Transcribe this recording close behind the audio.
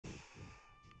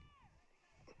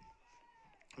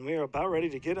And we are about ready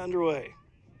to get underway.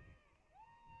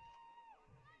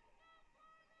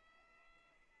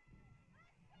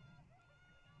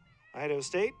 Idaho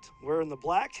State, we're in the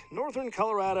black, Northern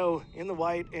Colorado in the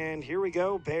white, and here we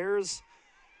go, Bears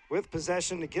with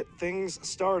possession to get things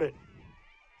started.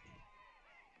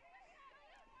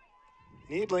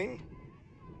 Needling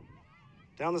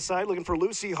down the side looking for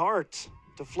Lucy Hart,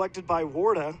 deflected by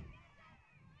Warda.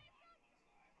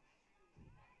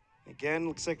 Again,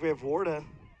 looks like we have Warda.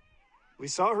 We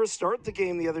saw her start the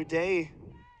game the other day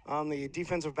on the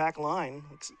defensive back line,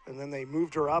 and then they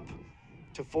moved her up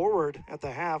to forward at the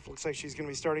half. Looks like she's going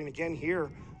to be starting again here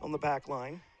on the back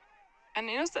line. And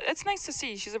you know, it's nice to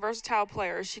see. She's a versatile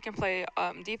player. She can play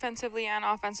defensively and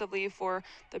offensively for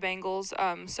the Bengals.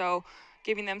 So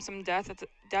giving them some depth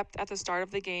at the start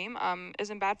of the game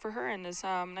isn't bad for her, and it's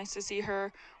nice to see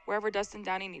her wherever Dustin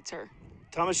Downey needs her.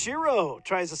 Tamashiro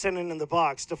tries to send it in the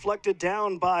box, deflected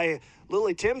down by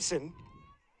Lily Timpson.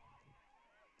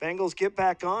 Bengals get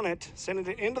back on it, sending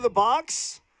it into the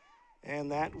box,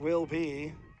 and that will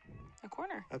be a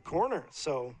corner.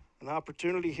 So an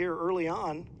opportunity here early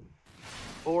on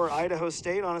for Idaho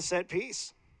State on a set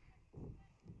piece.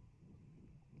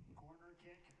 Corner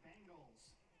kick,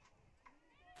 Bengals.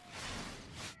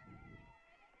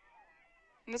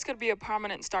 And this could be a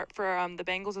prominent start for the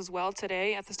Bengals as well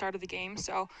today at the start of the game.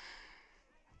 So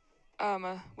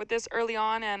with this early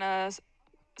on and a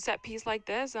set piece like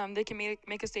this, they can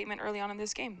make a statement early on in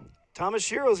this game.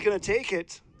 Tamashiro is going to take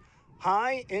it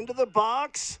high into the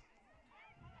box.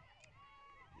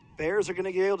 Bears are going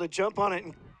to be able to jump on it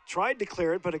and tried to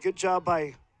clear it, but a good job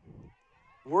by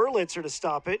Wurlitzer to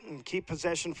stop it and keep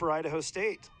possession for Idaho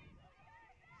State.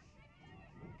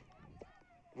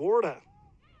 Warda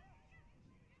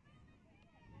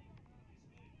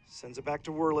sends it back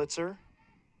to Wurlitzer.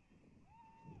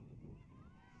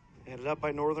 Headed up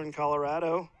by Northern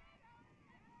Colorado.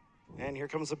 And here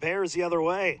comes the Bears the other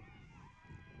way.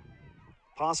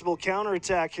 Possible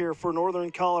counterattack here for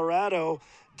Northern Colorado.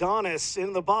 Donis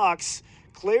in the box,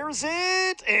 clears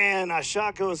it, and a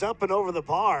shot goes up and over the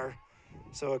bar.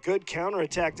 So a good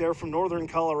counterattack there from Northern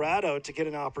Colorado to get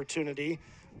an opportunity,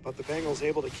 but the Bengals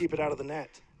able to keep it out of the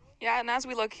net. Yeah, and as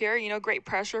we look here, you know, great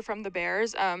pressure from the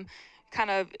Bears. Kind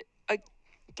of a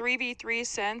 3v3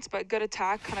 sense, but good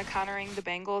attack, kind of countering the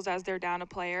Bengals as they're down a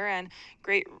player, and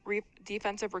great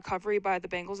defensive recovery by the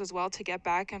Bengals as well to get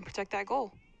back and protect that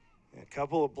goal. A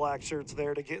couple of black shirts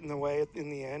there to get in the way in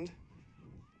the end.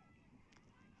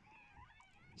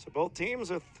 So both teams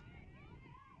with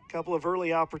a couple of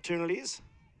early opportunities.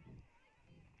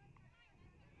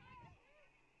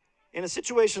 In a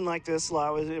situation like this,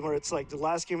 Lau, where it's like the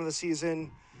last game of the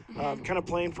season, kind of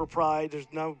playing for pride, there's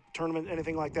no tournament,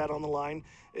 anything like that on the line.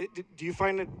 Do you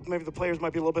find that maybe the players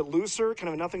might be a little bit looser, kind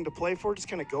of nothing to play for, just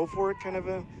kind of go for it kind of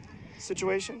a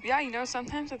situation? Yeah, you know,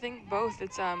 sometimes I think both.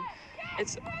 It's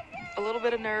a little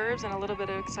bit of nerves and a little bit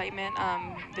of excitement.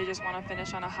 They just want to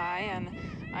finish on a high, and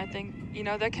I think, you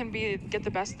know, that can get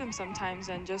the best of them sometimes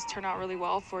and just turn out really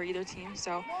well for either team.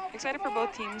 So excited for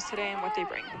both teams today and what they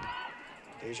bring.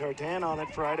 Desjardins on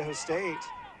it for Idaho State.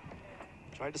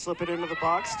 Tried to slip it into the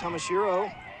box.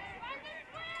 Tamashiro.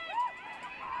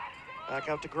 Back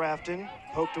out to Grafton.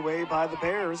 Poked away by the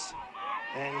Bears.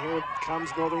 And here comes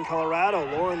Northern Colorado.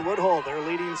 Lauren Woodhull, their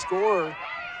leading scorer,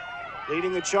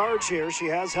 leading the charge here. She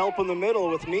has help in the middle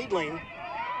with Needling.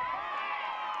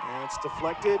 And it's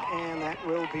deflected, and that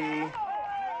will be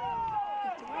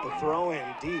the throw-in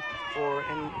deep for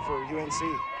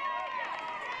UNC.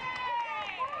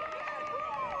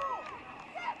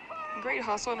 Great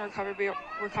hustle and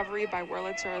recovery by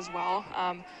Wurlitzer as well.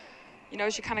 You know,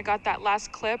 she kind of got that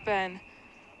last clip and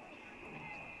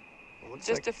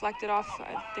just deflected off.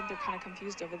 I think they're kind of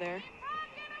confused over there.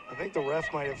 I think the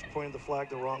ref might have pointed the flag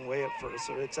the wrong way at first,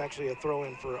 so it's actually a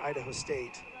throw-in for Idaho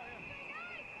State.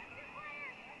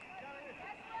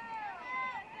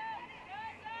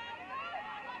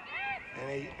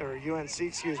 And UNC,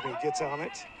 gets on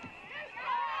it.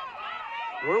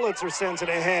 Wurlitzer sends it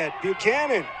ahead.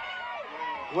 Buchanan,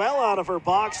 well out of her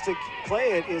box to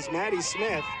play it is Maddie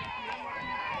Smith.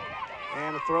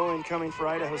 And a throw-in coming for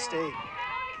Idaho State.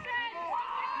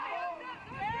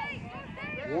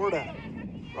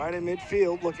 Warda, right in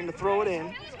midfield, looking to throw it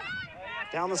in.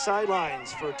 Down the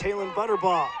sidelines for Taylon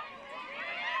Butterbaugh.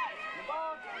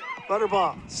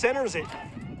 Butterbaugh centers it.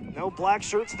 No black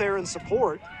shirts there in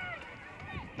support.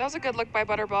 That was a good look by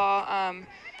Butterbaugh.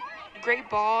 Great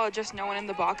ball, just no one in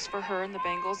the box for her and the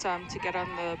Bengals to get on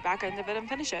the back end of it and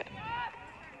finish it.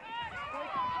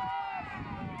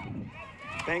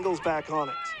 Bengals back on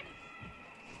it.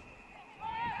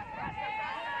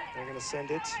 They're going to send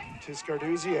it to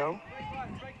Scarduzio.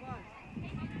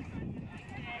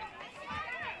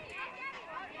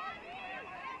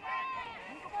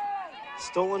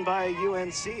 Stolen by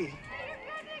UNC,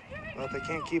 but they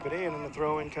can't keep it in, and the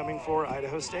throw-in coming for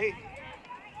Idaho State.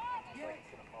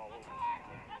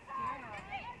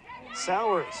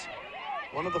 Sowers,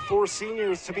 one of the 4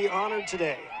 seniors to be honored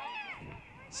today,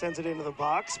 sends it into the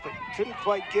box, but couldn't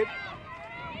quite get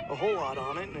a whole lot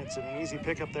on it, and it's an easy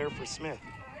pickup there for Smith.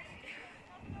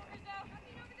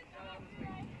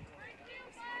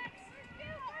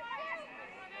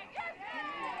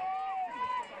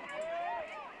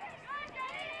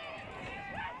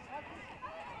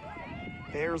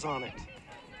 Bears on it.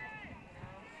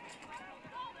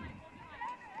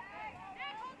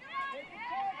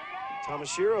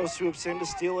 Tomashiro swoops in to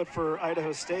steal it for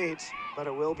Idaho State, but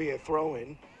it will be a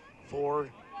throw-in for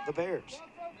the Bears.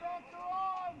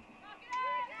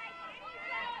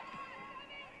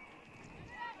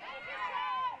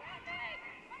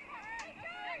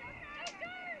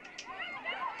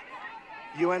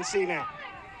 UNC now.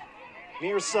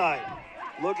 Near side,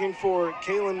 looking for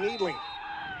Kalen Needling.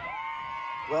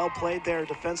 Well played there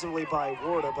defensively by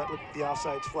Warda, but the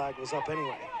offsides flag was up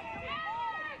anyway.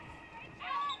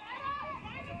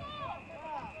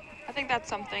 I think that's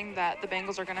something that the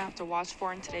Bengals are going to have to watch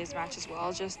for in today's match as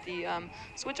well, just the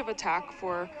switch of attack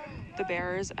for the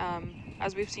Bears.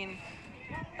 As we've seen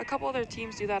a couple other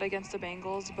teams do that against the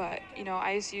Bengals, but, you know,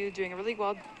 ISU doing a really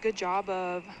good job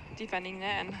of defending it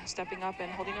and stepping up and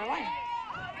holding their line.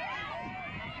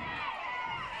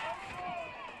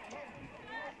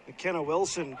 McKenna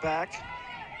Wilson back,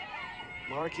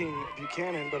 marking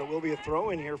Buchanan, but it will be a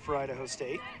throw-in here for Idaho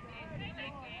State.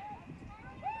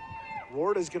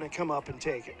 Ward is going to come up and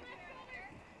take it.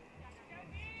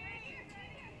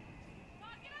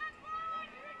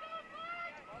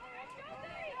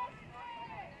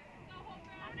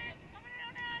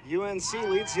 UNC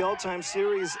leads the all-time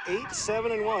series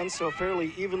 8-7-1, so a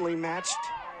fairly evenly matched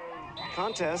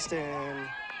contest, and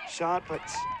shot, but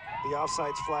the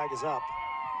offsides flag is up.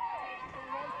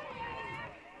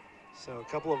 So a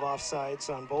couple of offsides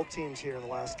on both teams here in the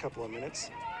last couple of minutes.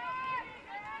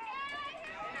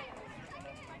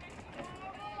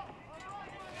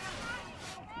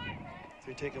 If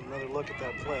we take another look at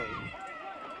that play.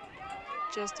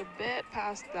 Just a bit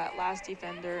past that last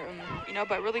defender, you know,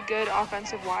 but really good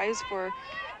offensive-wise for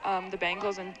the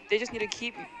Bengals, and they just need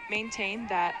to maintain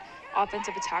that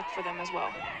offensive attack for them as well.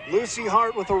 Lucy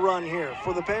Hart with a run here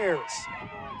for the Bears.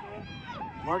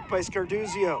 Marked by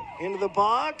Scarduzio, into the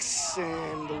box,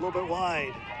 and a little bit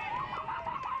wide.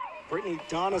 Brittany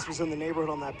Donis was in the neighborhood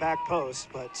on that back post,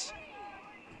 but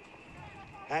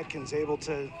Atkins able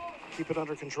to keep it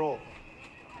under control.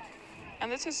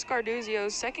 And this is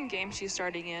Scarduzio's second game she's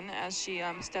starting in, as she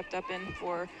stepped up in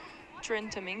for Trin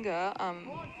Taminga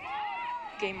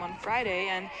game on Friday.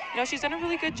 And, you know, she's done a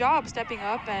really good job stepping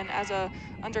up and as a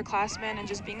underclassman and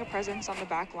just being a presence on the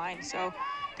back line. So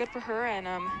good for her,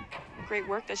 and great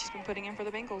work that she's been putting in for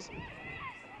the Bengals.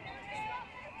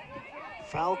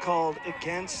 Foul called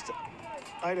against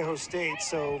Idaho State,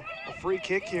 so a free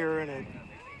kick here in a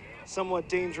somewhat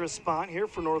dangerous spot here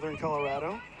for Northern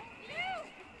Colorado.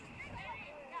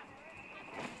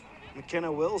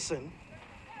 McKenna Wilson.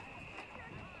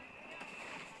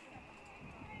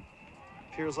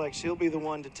 Appears like she'll be the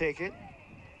one to take it.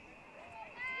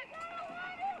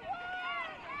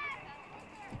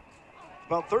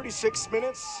 About 36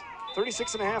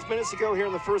 and a half minutes to go here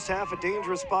in the first half. A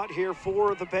dangerous spot here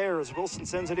for the Bears. Wilson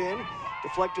sends it in,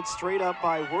 deflected straight up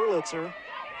by Wurlitzer.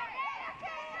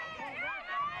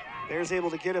 Bears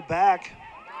able to get it back.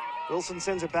 Wilson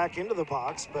sends it back into the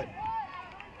box, but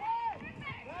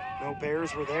no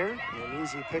Bears were there. And an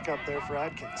easy pickup there for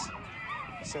Atkins.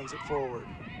 Sends it forward.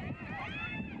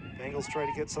 Bengals try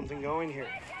to get something going here.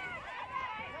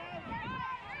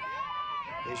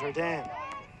 Desjardins.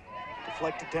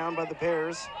 Deflected down by the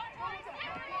Bears.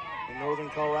 And Northern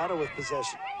Colorado with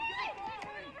possession.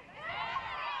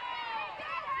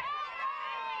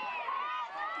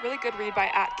 Really good read by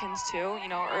Atkins too, you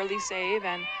know, early save,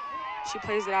 and she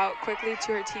plays it out quickly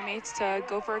to her teammates to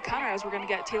go for a counter, as we're going to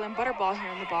get Taylor Butterbaugh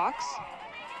here in the box.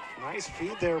 Nice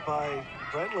feed there by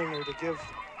Bretlinger to give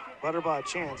Butterbaugh a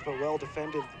chance, but well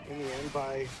defended in the end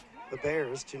by the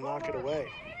Bears to knock it away.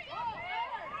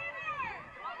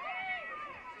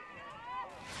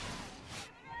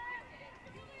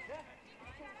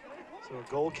 So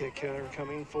a goal kick here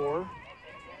coming for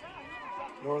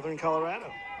Northern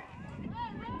Colorado.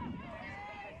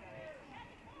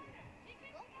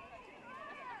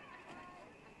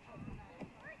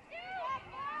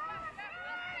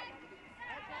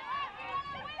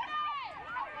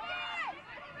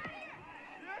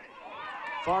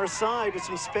 Far side with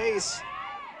some space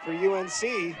for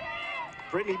UNC.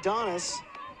 Brittany Donis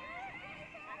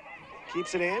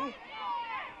keeps it in,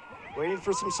 waiting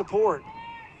for some support.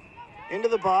 Into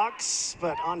the box,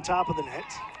 but on top of the net.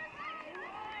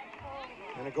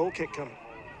 And a goal kick coming.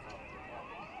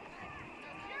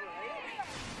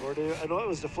 I know it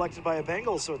was deflected by a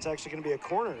Bengals, so it's actually going to be a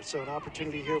corner. So an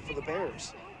opportunity here for the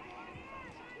Bears.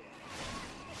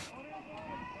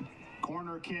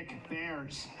 Corner kick,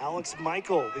 Bears. Alex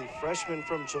Michael, the freshman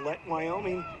from Gillette,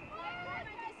 Wyoming,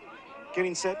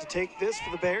 getting set to take this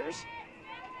for the Bears.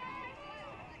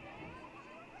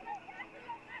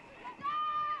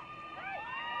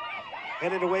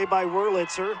 Headed away by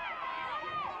Wurlitzer.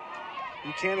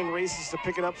 Buchanan races to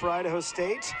pick it up for Idaho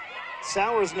State.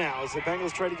 Sowers now as the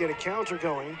Bengals try to get a counter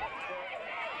going.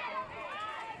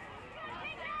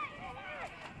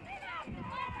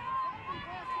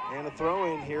 And a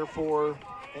throw in here for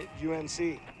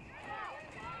UNC.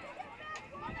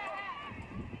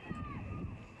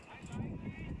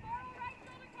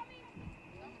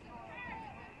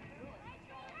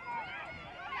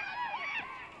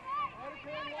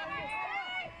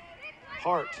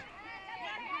 Hart.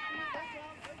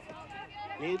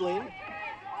 Needling.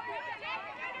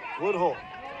 Woodhull.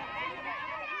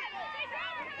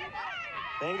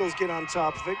 Bengals get on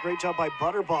top of it. Great job by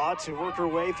Butterbaugh to work her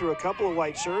way through a couple of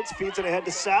white shirts. Feeds it ahead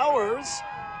to Sowers.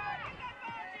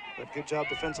 But good job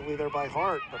defensively there by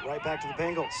Hart. But right back to the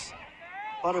Bengals.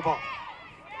 Butterbaugh.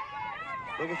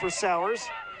 Looking for Sowers.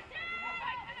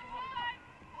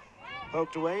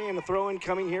 Poked away and a throw in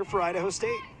coming here for Idaho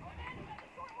State.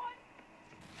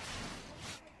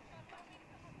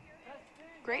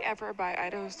 Great effort by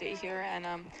Idaho State here, and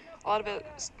a lot of it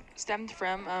stemmed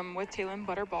from with Taylin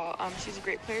Butterbaugh. She's a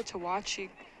great player to watch. She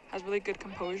has really good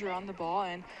composure on the ball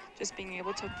and just being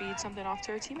able to feed something off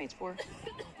to her teammates for.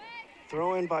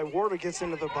 Throw in by Warder gets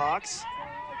into the box.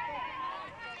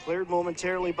 Cleared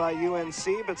momentarily by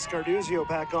UNC, but Scarduzio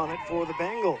back on it for the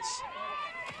Bengals.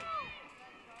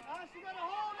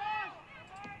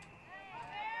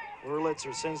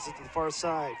 Wurlitzer sends it to the far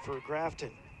side for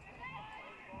Grafton.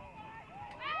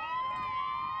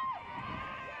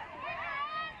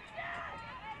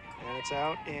 And it's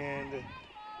out, and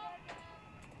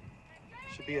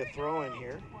should be a throw in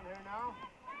here.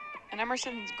 And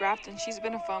Emerson Grafton, she's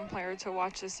been a fun player to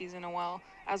watch this season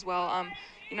as well.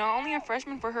 You know, only a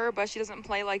freshman for her, but she doesn't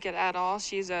play like it at all.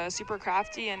 She's super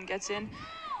crafty and gets in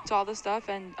to all the stuff,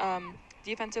 and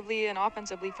defensively and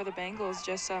offensively for the Bengals,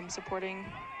 just supporting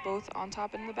both on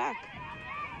top and in the back.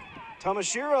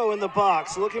 Tomashiro in the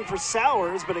box, looking for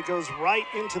Sowers, but it goes right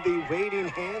into the waiting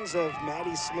hands of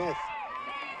Maddie Smith.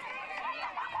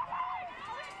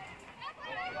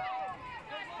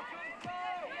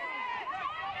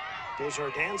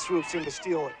 Desjardins swoops in to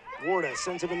steal it. Warda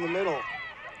sends it in the middle,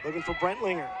 looking for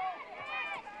Brentlinger.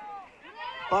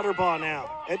 Butterbaugh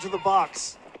now, edge of the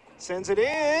box, sends it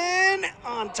in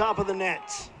on top of the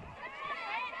net.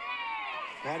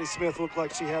 Maddie Smith looked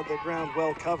like she had the ground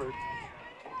well covered,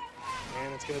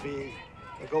 and it's going to be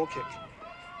a goal kick.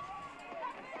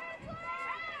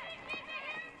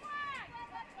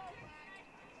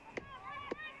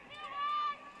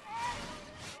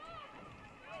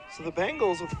 So the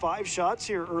Bengals with 5 shots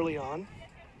here early on,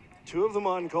 2 of them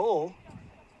on goal,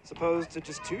 as opposed to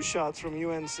just 2 shots from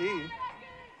UNC,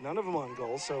 none of them on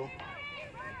goal. So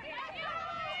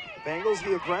the Bengals,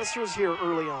 the aggressors here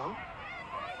early on.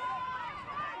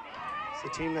 It's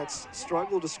a team that's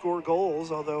struggled to score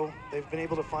goals, although they've been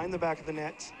able to find the back of the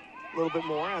net a little bit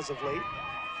more as of late.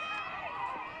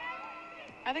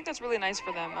 I think that's really nice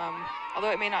for them.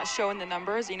 Although it may not show in the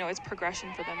numbers, you know, it's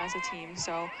progression for them as a team.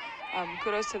 So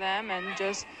kudos to them, and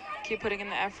just keep putting in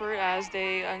the effort as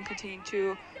they continue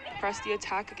to press the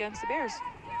attack against the Bears.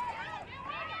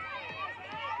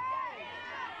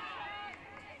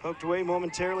 Poked away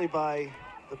momentarily by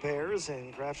the Bears,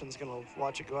 and Grafton's going to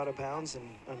watch it go out of bounds, and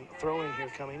a throw in here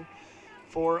coming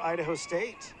for Idaho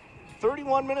State.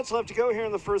 31 minutes left to go here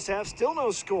in the first half. Still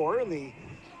no score in the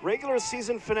regular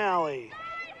season finale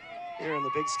here in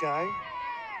the Big Sky.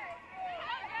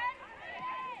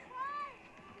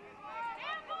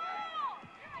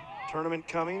 Tournament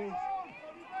coming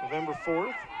November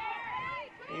 4th.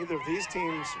 Neither of these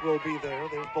teams will be there.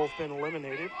 They've both been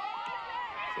eliminated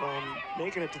from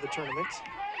making it to the tournament.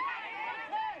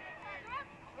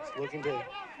 It's looking to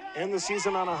end the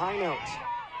season on a high note.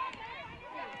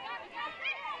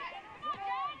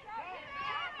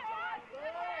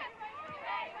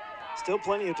 Still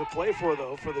plenty to play for,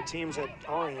 though, for the teams that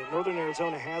are in it. Northern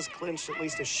Arizona has clinched at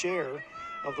least a share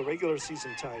of the regular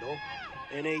season title.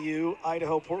 NAU,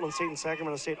 Idaho, Portland State, and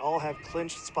Sacramento State all have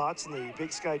clinched spots in the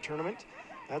Big Sky tournament.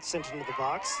 That's sent into the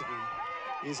box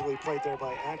and easily played there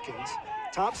by Atkins.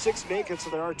 Top 6 make it, so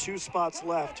there are 2 spots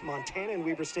left. Montana and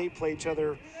Weber State play each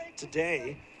other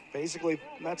today. Basically,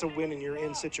 that's a win and you're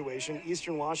in situation.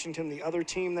 Eastern Washington, the other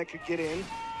team that could get in,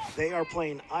 they are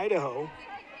playing Idaho.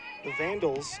 The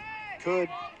Vandals could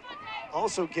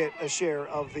also get a share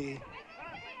of the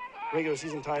regular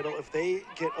season title if they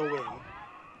get a win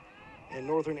and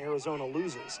Northern Arizona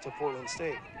loses to Portland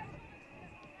State.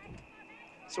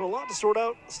 So a lot to sort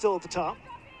out still at the top.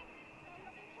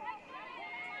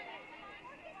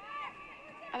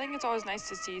 I think it's always nice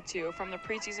to see too, from the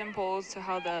preseason polls to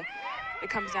how it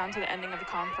comes down to the ending of the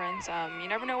conference. You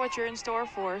never know what you're in store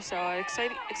for, so an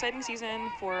exciting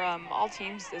season for all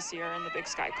teams this year in the Big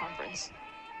Sky Conference.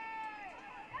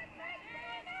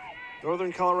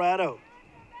 Northern Colorado,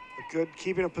 a good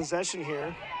keeping of possession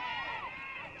here,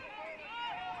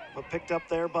 but picked up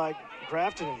there by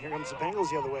Grafton, and here comes the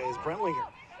Bengals the other way as Brentlinger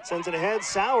sends it ahead.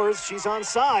 Sowers, she's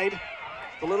onside.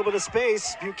 A little bit of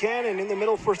space. Buchanan in the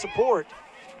middle for support.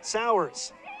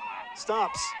 Sowers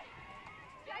stops.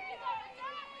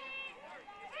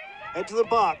 Head to the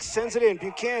box, sends it in.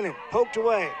 Buchanan poked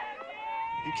away.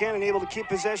 Buchanan able to keep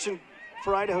possession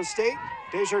for Idaho State.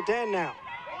 Desjardins now.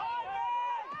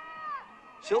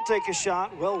 She'll take a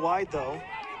shot, well wide though.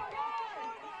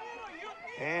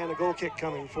 And a goal kick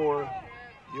coming for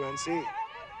UNC.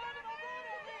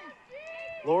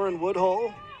 Lauren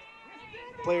Woodhull,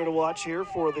 player to watch here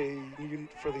for the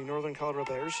Northern Colorado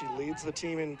Bears. She leads the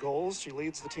team in goals. She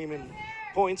leads the team in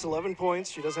points, 11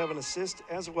 points. She does have an assist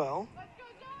as well.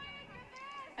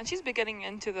 And she's been getting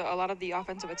into a lot of the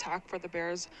offensive attack for the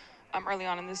Bears early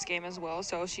on in this game as well.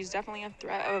 So she's definitely a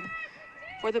threat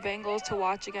for the Bengals to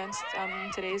watch against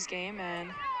today's game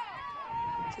and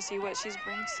to see what she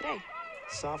brings today.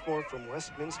 Sophomore from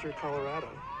Westminster, Colorado.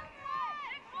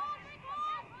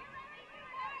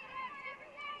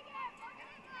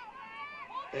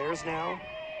 Bears now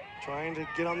trying to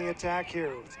get on the attack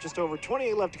here. With just over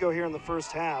 28 left to go here in the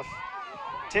first half.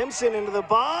 Timpson into the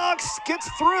box, gets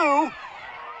through.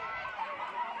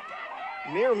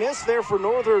 Near miss there for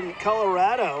Northern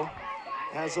Colorado.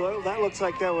 As that looks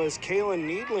like that was Kaylin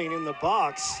Needling in the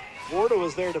box. Warda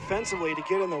was there defensively to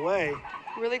get in the way.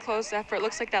 Really close effort.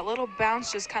 Looks like that little bounce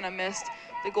just kind of missed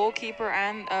the goalkeeper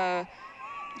and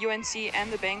UNC and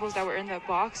the Bengals that were in the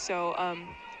box. So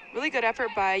really good effort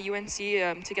by UNC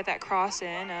to get that cross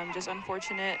in. Just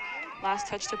unfortunate last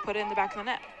touch to put it in the back of the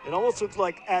net. It almost looked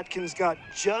like Atkins got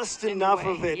just enough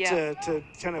of it to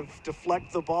kind of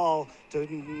deflect the ball, to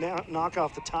knock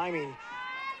off the timing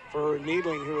for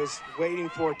Needling, who was waiting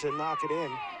for it to knock it in.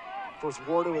 Of course,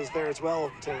 Warda was there as well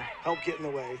to help get in the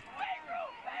way.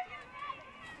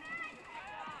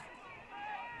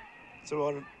 So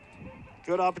a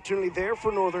good opportunity there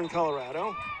for Northern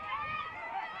Colorado.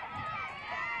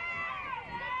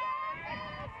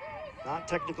 Not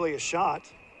technically a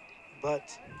shot,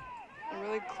 but a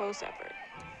really close effort.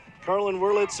 Carlin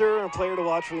Wurlitzer, a player to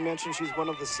watch. We mentioned she's one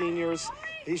of the seniors.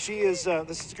 She is.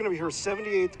 This is going to be her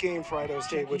 78th game for Idaho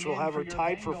State, which will have her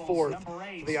tied for 4th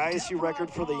for the ISU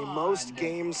record for the most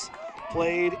games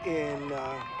played in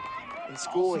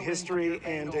school history.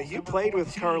 And you played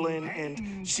with Carlin,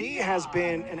 and she has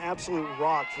been an absolute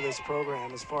rock for this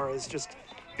program as far as just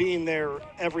being there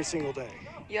every single day.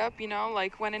 Yep, you know,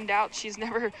 like when in doubt, she's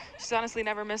honestly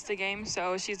never missed a game.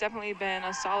 So she's definitely been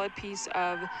a solid piece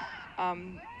of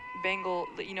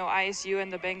ISU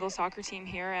and the Bengals soccer team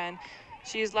here, and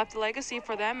she's left a legacy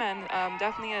for them, and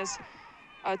definitely is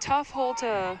a tough hole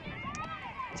to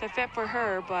fit for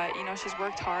her, but you know, she's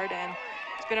worked hard, and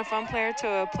it's been a fun player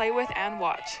to play with and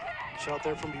watch. Shot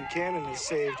there from Buchanan is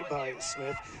saved by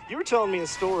Smith. You were telling me a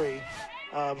story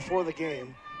before the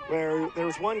game where there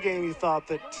was one game you thought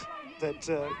that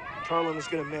Carlin was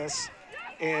going to miss,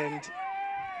 and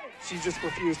she just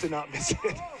refused to not miss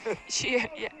it.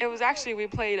 It was actually, we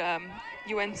played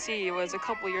UNC. It was a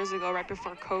couple years ago, right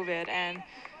before COVID, and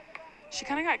she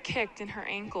kind of got kicked in her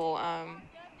ankle.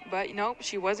 But nope,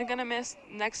 she wasn't gonna miss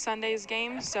next Sunday's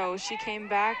game, so she came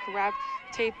back,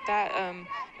 taped that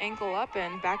ankle up,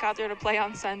 and back out there to play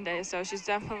on Sunday. So she's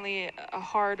definitely a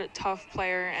hard, tough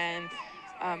player, and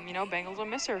Bengals will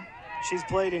miss her. She's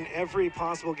played in every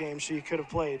possible game she could have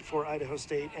played for Idaho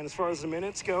State, and as far as the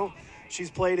minutes go, she's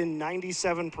played in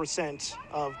 97%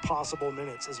 of possible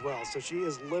minutes as well. So she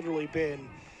has literally been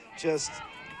just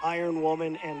Iron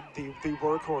Woman and the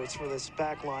workhorse for this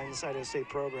back line, this Idaho State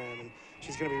program, and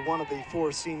she's going to be one of the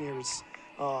 4 seniors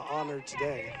honored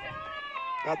today.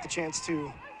 Got the chance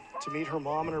to meet her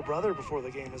mom and her brother before the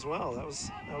game as well. That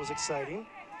was exciting.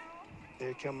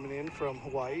 They're coming in from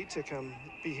Hawaii to come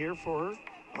be here for her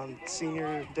on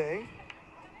senior day.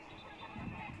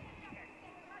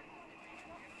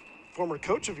 former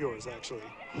coach of yours, actually.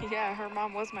 Yeah, her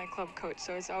mom was my club coach,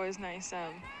 so it's always nice.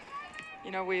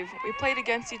 You know, we played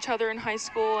against each other in high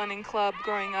school and in club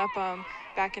growing up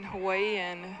back in Hawaii,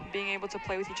 and being able to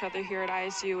play with each other here at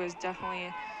ISU is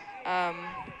definitely a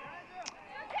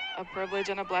privilege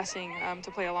and a blessing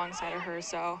to play alongside of her.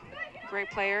 So, great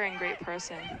player and great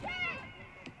person.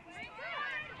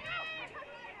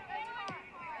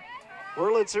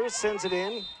 Wurlitzer sends it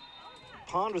in.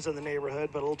 Pond was in the neighborhood,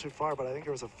 but a little too far, but I think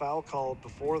there was a foul called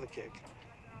before the kick.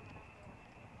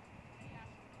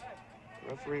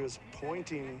 The referee was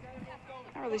pointing.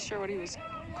 Not really sure what he was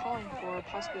calling for,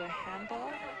 possibly a handball.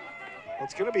 Well,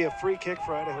 it's going to be a free kick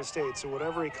for Idaho State, so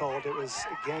whatever he called, it was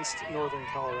against Northern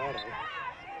Colorado.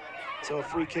 So a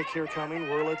free kick here coming,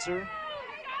 Wurlitzer.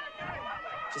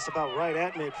 Just about right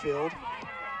at midfield.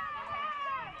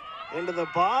 Into the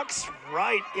box,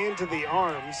 right into the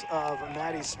arms of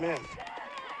Maddie Smith.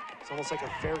 It's almost like a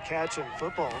fair catch in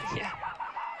football. Yeah,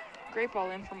 great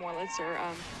ball in from Wurlitzer.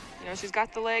 You know, she's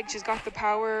got the legs, she's got the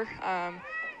power.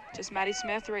 Just Maddie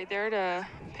Smith right there to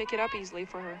pick it up easily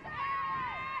for her.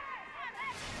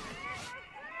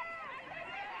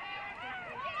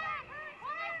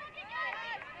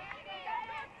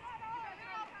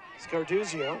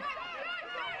 Scarduzio.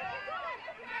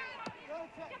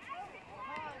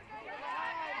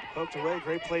 Poked away,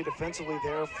 great play defensively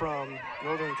there from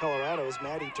Northern Colorado as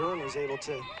Maddie Dern was able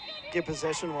to get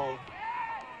possession while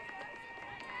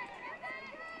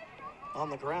on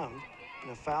the ground.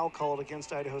 And a foul called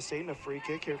against Idaho State and a free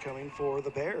kick here coming for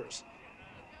the Bears.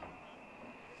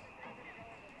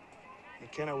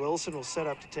 McKenna Wilson will set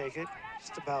up to take it,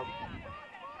 just about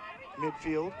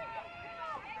midfield.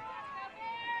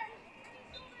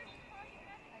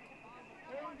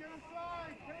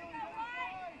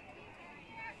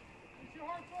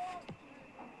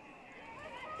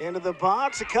 Into the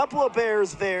box, a couple of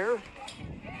Bears there.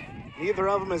 Neither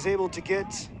of them is able to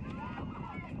get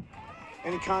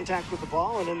any contact with the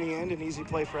ball, and in the end, an easy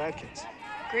play for Atkins.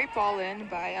 Great ball in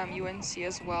by UNC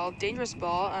as well. Dangerous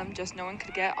ball, just no one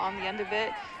could get on the end of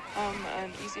it.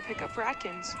 An easy pickup for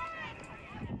Atkins.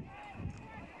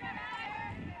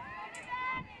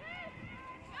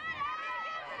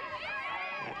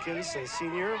 Atkins, a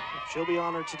senior, she'll be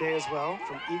honored today as well,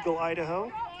 from Eagle,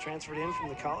 Idaho, transferred in from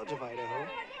the College of Idaho.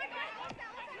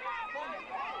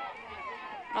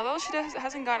 Although she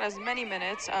hasn't got as many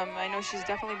minutes, I know she's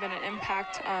definitely been an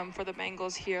impact for the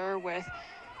Bengals here with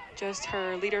just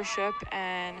her leadership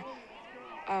and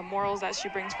morals that she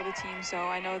brings for the team. So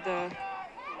I know the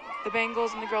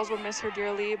Bengals and the girls will miss her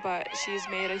dearly, but she's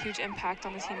made a huge impact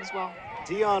on the team as well.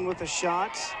 Dion with a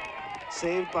shot,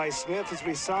 saved by Smith, as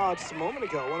we saw just a moment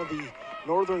ago. One of the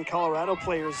Northern Colorado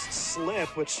players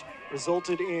slipped, which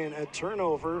resulted in a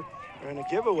turnover and a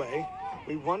giveaway.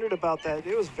 We wondered about that.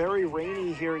 It was very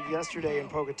rainy here yesterday in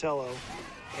Pocatello,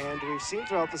 and we've seen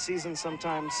throughout the season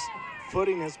sometimes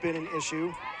footing has been an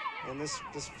issue, and this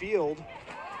field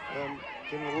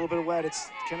getting a little bit wet. It's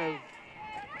kind of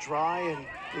dry and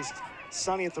at least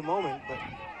sunny at the moment, but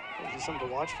there'll be something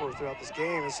to watch for throughout this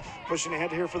game. Is pushing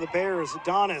ahead here for the Bears.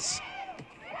 Adonis.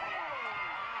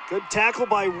 Good tackle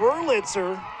by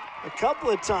Wurlitzer a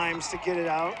couple of times to get it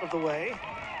out of the way.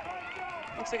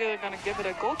 Looks like they're going to give it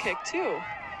a goal kick, too.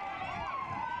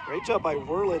 Great job by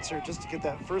Wurlitzer just to get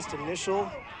that first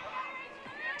initial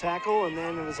tackle, and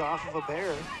then it was off of a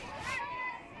Bear.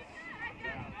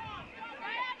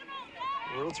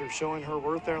 Wurlitzer showing her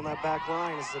worth there on that back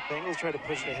line as the Bengals try to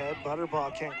push it ahead.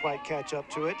 Butterbaugh can't quite catch up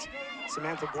to it.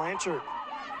 Samantha Blanchard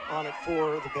on it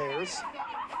for the Bears.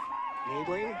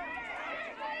 Needling.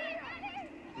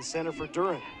 The center for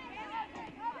Duran.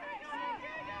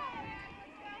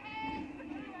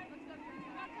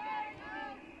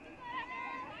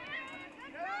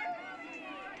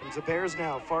 Comes the Bears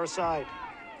now, far side.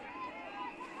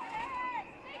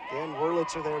 Again,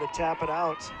 Wurlitzer there to tap it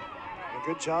out. A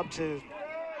good job to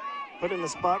put in the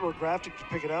spot where Grafton could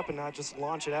pick it up and not just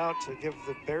launch it out to give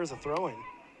the Bears a throw-in.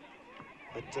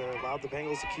 But allowed the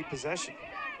Bengals to keep possession.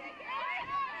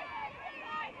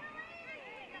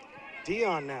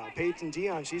 Dion now, Peyton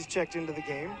Dion, she's checked into the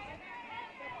game.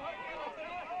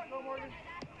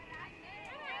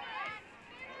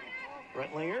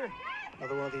 Rettlinger,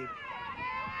 another one of the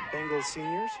Bengals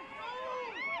seniors.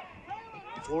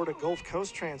 Florida Gulf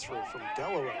Coast transfer from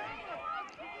Delaware.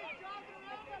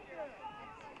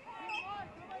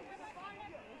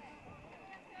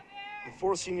 The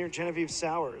fourth senior, Genevieve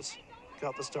Sowers,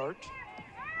 got the start.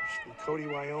 She's from Cody,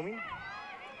 Wyoming.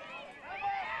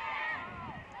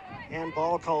 And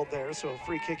ball called there, so a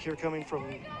free kick here coming for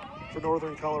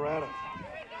Northern Colorado.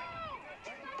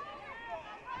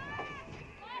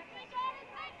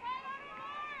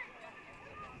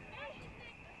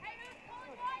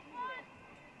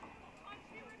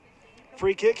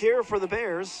 Free kick here for the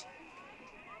Bears.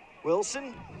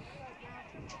 Wilson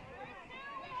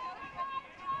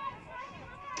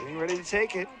getting ready to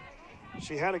take it.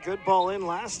 She had a good ball in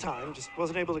last time, just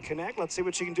wasn't able to connect. Let's see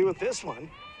what she can do with this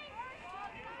one.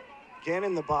 Again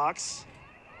in the box.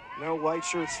 No white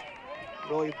shirts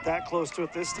really that close to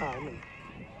it this time, and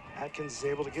Atkins is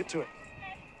able to get to it.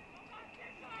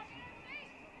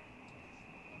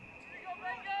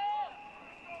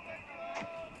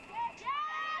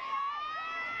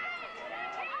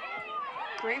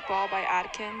 Great ball by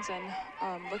Atkins, and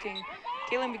looking,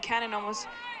 Kaylin Buchanan almost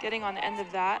getting on the end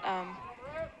of that.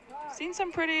 Seen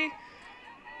some pretty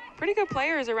good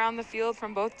players around the field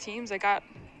from both teams. They got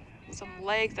some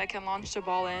legs that can launch the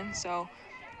ball in, so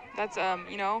that's,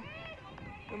 you know,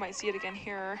 we might see it again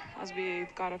here as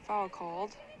we've got a foul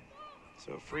called.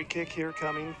 So free kick here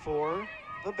coming for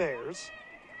the Bears.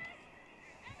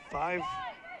 5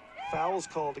 fouls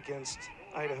called against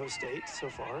Idaho State so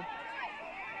far.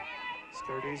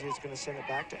 Scarduzzi is going to send it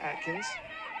back to Atkins.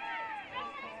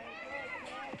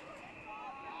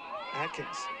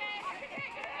 Atkins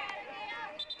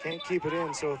can't keep it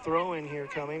in, so a throw in here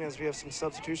coming as we have some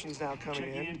substitutions now coming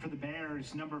Checking in. for the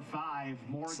Bears, number 5,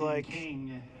 Looks Morgan like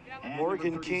King. And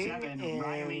Morgan number King 37,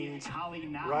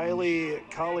 and Riley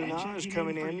Kalinaj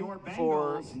coming in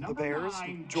for the Bears.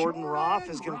 Jordan Roth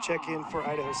is going to check in for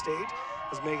Idaho State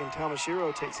as Megan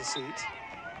Tamashiro takes a seat.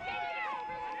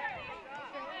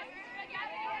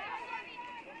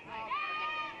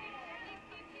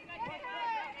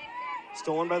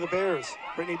 Stolen by the Bears.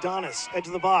 Brittany Donis, edge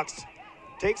of the box.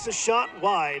 Takes a shot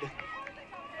wide.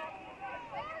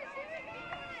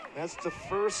 That's the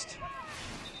fourth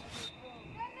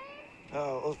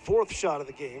shot of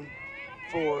the game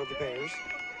for the Bears.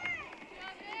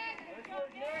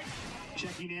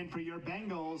 Checking in for your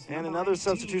Bengals. And another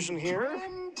substitution here.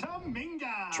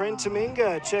 Trent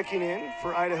Tominga checking in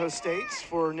for Idaho State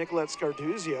for Nicolette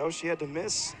Scarduzio. She had to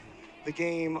miss the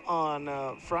game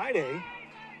on Friday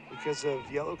because of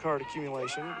yellow card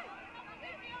accumulation.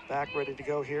 Back ready to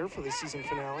go here for the season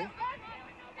finale.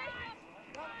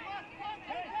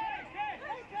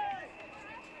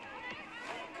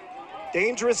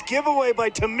 Dangerous giveaway by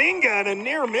Tominga and a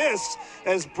near miss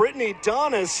as Brittany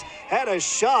Donis had a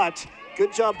shot.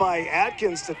 Good job by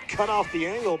Atkins to cut off the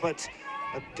angle, but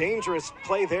a dangerous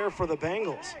play there for the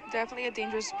Bengals. Definitely a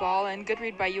dangerous ball, and good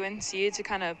read by UNC to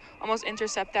kind of almost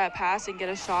intercept that pass and get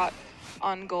a shot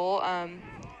on goal.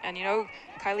 And, you know,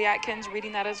 Kylie Atkins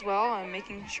reading that as well and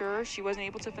making sure she wasn't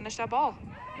able to finish that ball.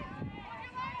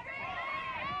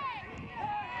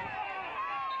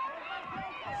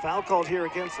 Foul called here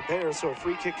against the Bears, so a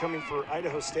free kick coming for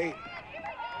Idaho State.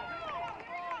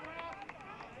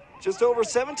 Just over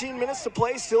 17 minutes to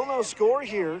play, still no score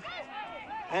here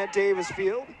at Davis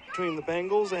Field between the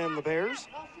Bengals and the Bears.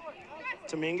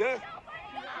 Tominga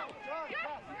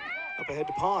up ahead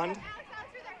to Pond.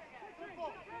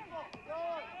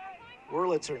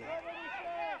 Wurlitzer now.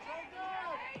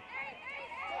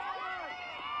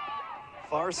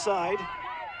 Far side.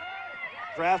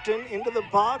 Grafton into the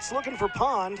box, looking for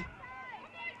Pond.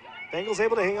 Bengals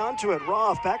able to hang on to it.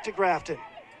 Roth back to Grafton.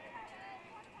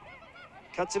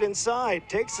 Cuts it inside,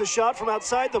 takes the shot from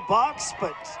outside the box,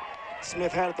 but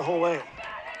Smith had it the whole way.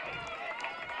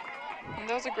 And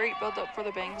that was a great build-up for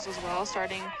the Bengals as well,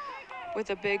 starting with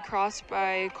a big cross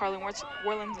by Carlin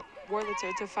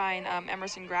Wurlitzer to find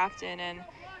Emerson Grafton and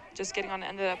just getting on the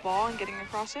end of that ball and getting the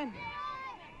cross in.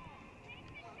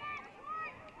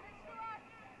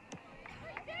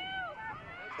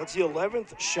 That's the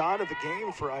 11th shot of the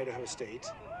game for Idaho State.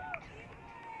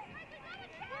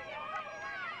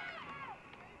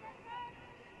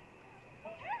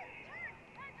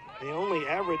 They only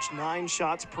averaged 9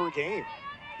 shots per game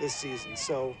this season,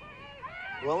 so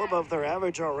well above their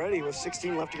average already with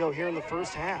 16 left to go here in the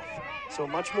first half. So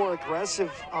much more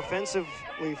aggressive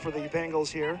offensively for the Bengals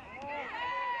here.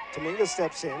 Tominga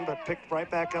steps in, but picked right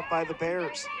back up by the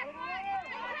Bears.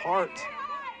 Hart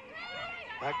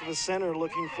back to the center,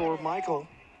 looking for Michael.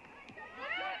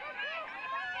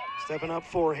 Stepping up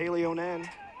for Haley Onen.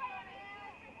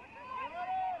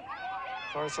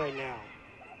 Far side now.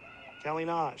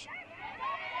 Kalinaj.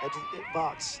 Edge of the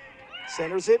box.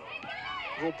 Centers it.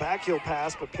 A little backheel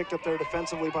pass, but picked up there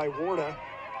defensively by Warda.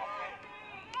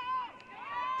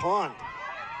 Pond.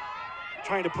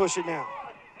 Trying to push it now.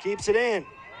 Keeps it in.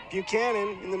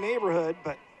 Buchanan in the neighborhood,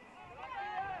 but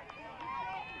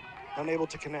unable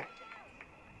to connect.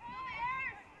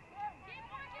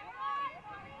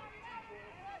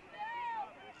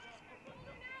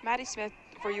 Maddie Smith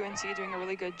for UNC doing a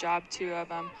really good job too of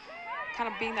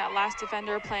kind of being that last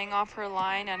defender, playing off her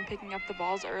line and picking up the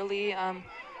balls early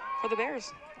for the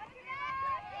Bears.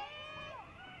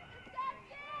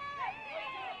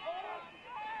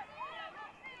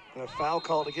 And a foul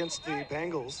called against the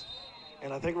Bengals.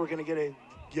 And I think we're going to get a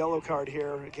yellow card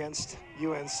here against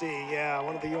UNC. Yeah,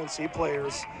 one of the UNC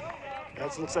players.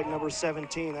 That looks like number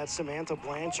 17. That's Samantha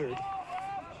Blanchard.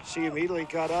 She immediately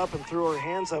got up and threw her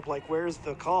hands up like, where's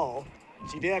the call?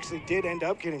 She actually did end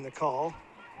up getting the call.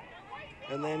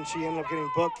 And then she ended up getting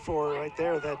booked for right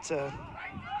there that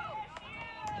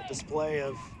display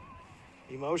of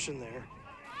emotion there.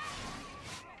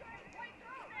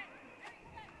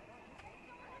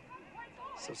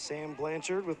 So Sam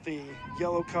Blanchard with the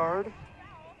yellow card.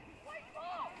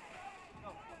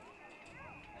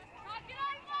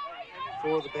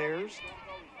 For the Bears.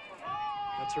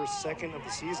 That's her second of the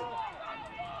season.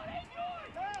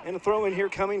 And a throw in here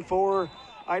coming for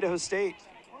Idaho State.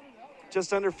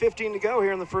 Just under 15 to go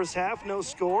here in the first half. No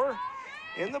score.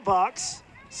 In the box.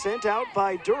 Sent out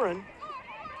by Duran.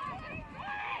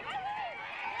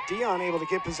 Dion able to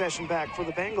get possession back for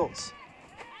the Bengals.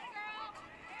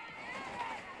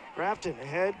 Grafton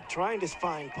ahead, trying to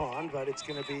find Pond, but it's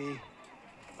going to be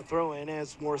a throw in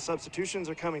as more substitutions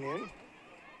are coming in.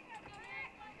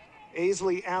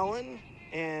 Aisley Allen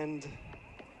and,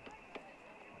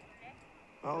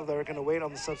 well, they're going to wait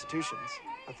on the substitutions.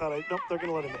 Nope, they're going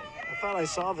to let him in. I thought I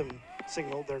saw them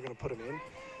signaled they're going to put him in.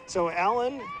 So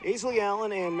Aisley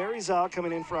Allen and Mary Zaw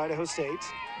coming in for Idaho State.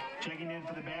 Checking in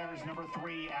for the Bears, number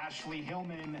 3, Ashley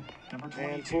Hillman. Number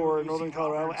 22, and for Lucy Northern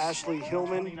Colorado, Roberts. Ashley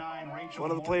Hillman, 29, Rachel one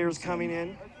of the players Mortensen. coming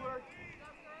in.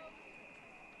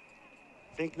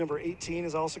 I think number 18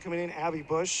 is also coming in, Abby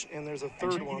Bush, and there's a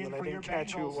third Checking one in that I for didn't your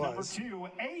catch who it Bengals, was. Number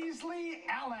 2, Aisley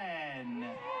Allen.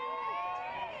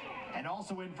 And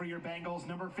also in for your Bengals,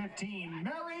 number 15,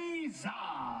 Mary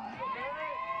Zah.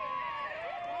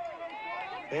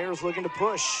 Bears looking to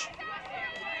push.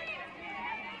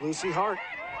 Lucy Hart.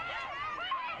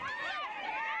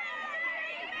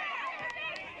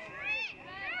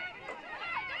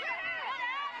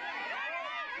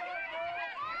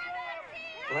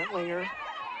 Brentlinger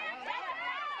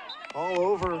all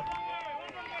over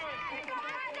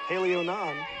Haley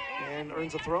Onan and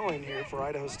earns a throw in here for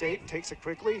Idaho State. Takes it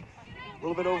quickly, a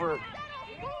little bit over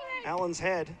Allen's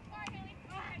head.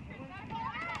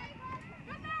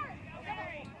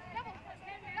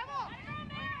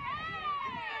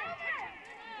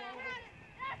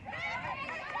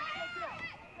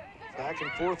 Back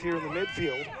and forth here in the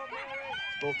midfield.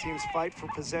 Both teams fight for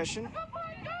possession.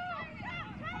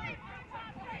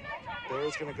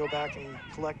 Bears going to go back and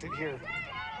collect it here.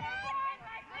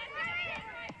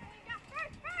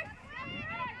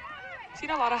 Seen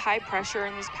a lot of high pressure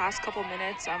in these past couple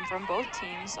minutes from both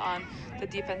teams on the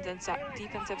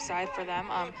defensive side for them.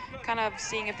 Kind of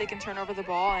seeing if they can turn over the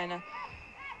ball and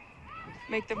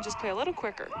make them just play a little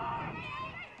quicker.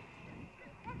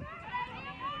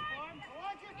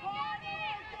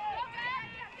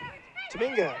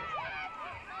 Tominga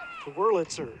to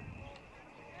Wurlitzer.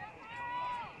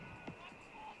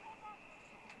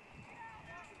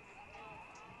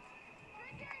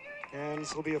 And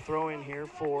this will be a throw in here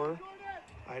for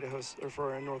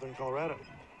for Northern Colorado.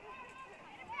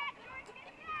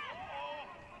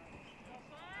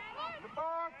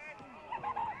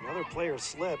 Another player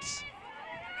slips.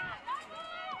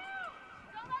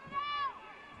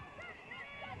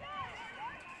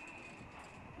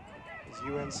 As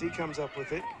UNC comes up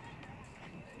with it.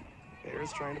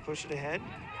 Bears trying to push it ahead.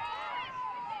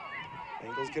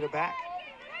 Bengals get it back.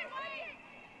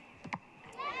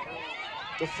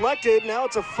 Deflected, now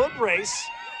it's a foot race.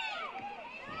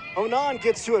 Onan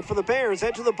gets to it for the Bears,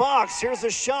 edge of the box. Here's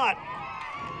the shot.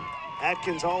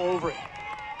 Atkins all over it.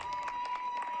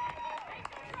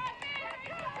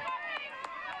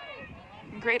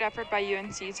 Great effort by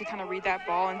UNC to kind of read that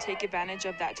ball and take advantage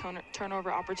of that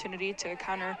turnover opportunity to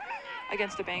counter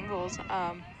against the Bengals.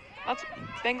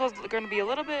 Bengals are going to be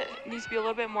needs to be a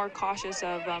little bit more cautious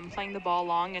of playing the ball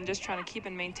long and just trying to keep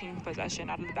and maintain possession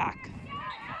out of the back.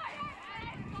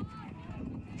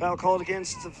 Foul called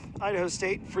against Idaho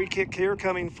State. Free kick here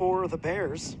coming for the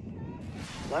Bears.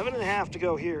 11.5 to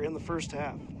go here in the first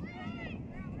half.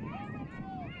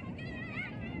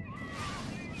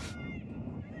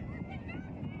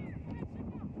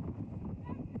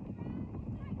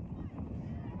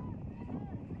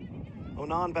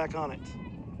 Onan back on it.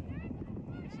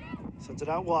 Sends it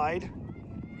out wide.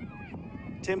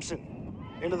 Timpson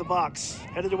into the box.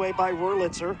 Headed away by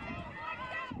Wurlitzer.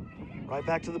 Right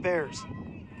back to the Bears.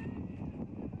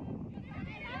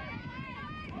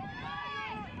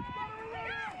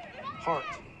 Hart.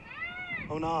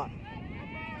 Onan.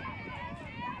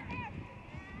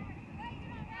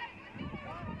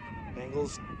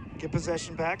 Bengals get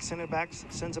possession back,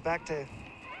 sends it back to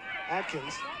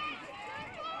Atkins.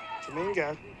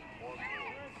 Tominga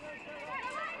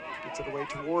Gets it away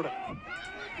toward him.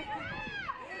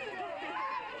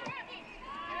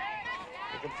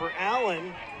 Looking for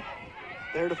Allen.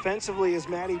 There defensively is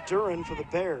Maddie Duran for the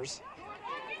Bears.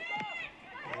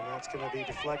 And that's going to be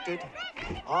deflected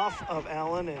off of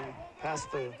Allen and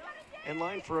past the end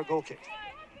line for a goal kick.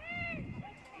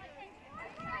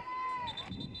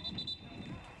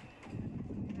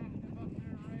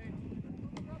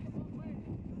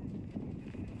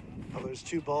 Well, there's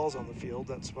 2 balls on the field.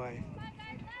 That's why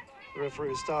the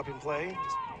referee is stopping play,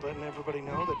 just letting everybody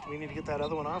know that we need to get that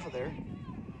other one off of there.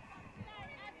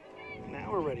 Now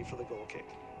we're ready for the goal kick.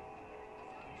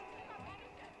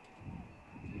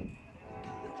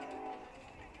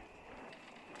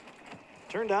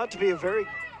 Turned out to be a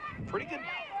pretty good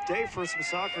day for some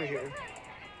soccer here.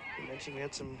 You mentioned we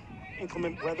had some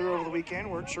inclement weather over the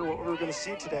weekend. Weren't sure what we were going to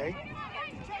see today.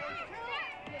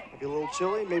 Maybe a little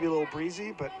chilly, maybe a little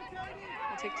breezy, but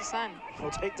We'll take the sun. we'll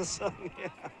take the sun, yeah.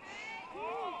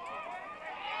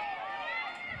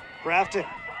 Grafton.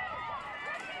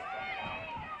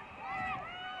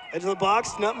 Into the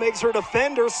box, nutmegs her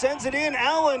defender, sends it in.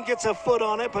 Allen gets a foot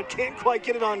on it, but can't quite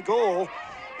get it on goal.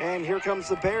 And here comes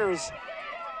the Bears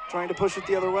trying to push it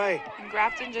the other way. And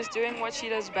Grafton just doing what she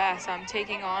does best.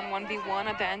 Taking on 1v1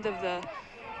 at the end of the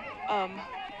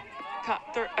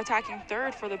attacking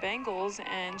third for the Bengals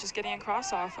and just getting a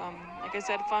cross off. Like I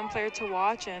said, fun player to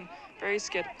watch and very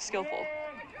skillful.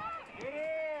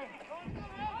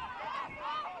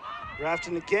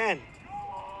 Grafton again.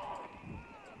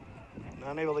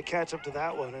 Not able to catch up to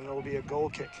that one, and it'll be a goal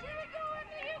kick.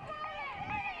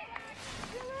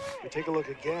 We take a look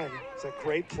again. It's a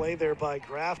great play there by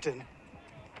Grafton.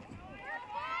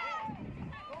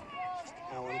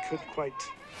 Allen couldn't quite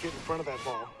get in front of that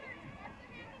ball.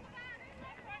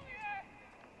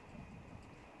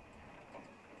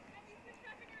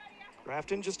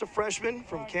 Grafton, just a freshman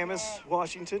from Camas,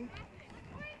 Washington.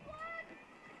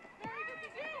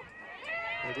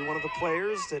 Maybe one of the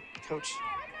players that Coach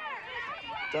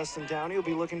Dustin Downey will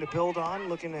be looking to build on,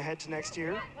 looking ahead to next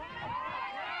year.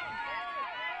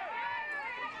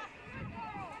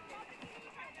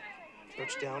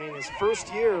 Coach Downey in his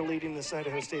first year leading this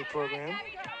Idaho State program.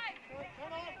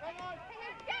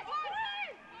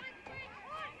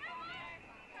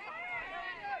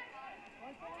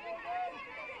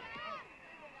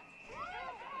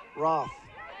 Roth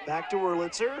back to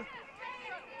Wurlitzer.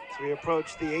 As we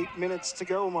approach the 8 minutes to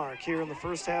go mark here in the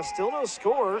first half. Still no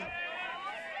score.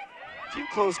 A few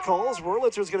close calls.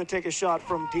 Wurlitzer's going to take a shot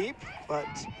from deep, but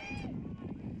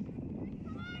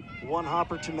one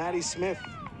hopper to Maddie Smith.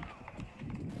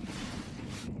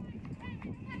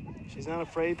 She's not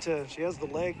afraid to, she has the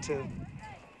leg to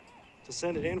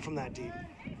send it in from that deep.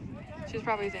 She's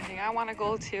probably thinking, I want a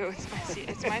goal too.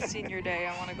 It's my senior day.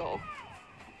 I want a goal.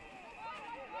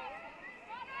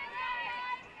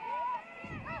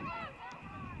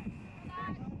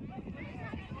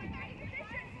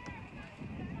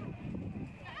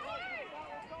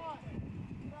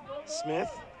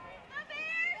 Smith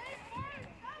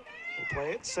will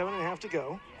play it, 7.5 to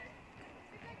go.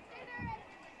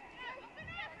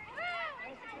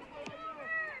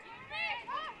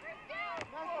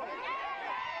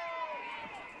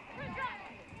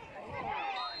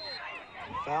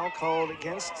 Foul called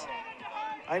against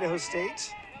Idaho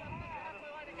State.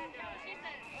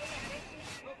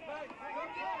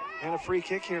 And a free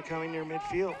kick here coming near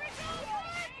midfield.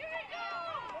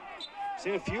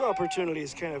 Seen a few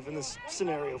opportunities kind of in this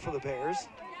scenario for the Bears.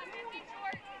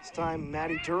 This time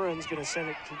Maddie Duran's going to send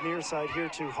it to the near side here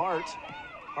to Hart.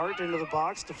 Hart into the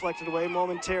box, deflected away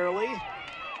momentarily.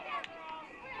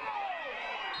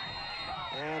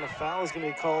 And a foul is going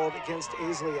to be called against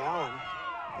Aisley Allen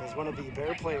as one of the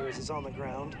Bear players is on the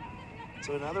ground.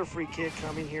 So another free kick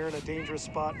coming here in a dangerous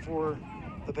spot for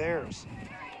the Bears.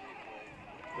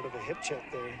 Bit of a hip check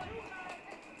there.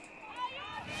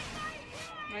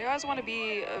 You always want to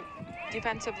be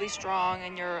defensively strong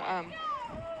in your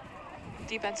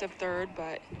defensive third,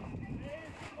 but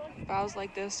fouls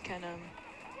like this can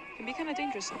be kind of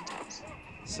dangerous sometimes.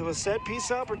 So a set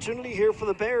piece opportunity here for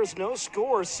the Bears. No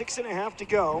score, 6.5 to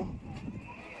go.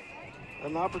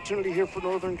 An opportunity here for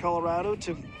Northern Colorado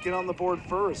to get on the board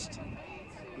first.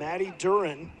 Maddie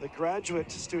Duran, the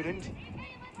graduate student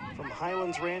from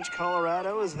Highlands Ranch,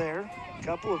 Colorado, is there. A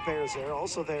couple of Bears there.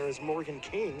 Also there is Morgan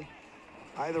King.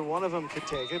 Either one of them could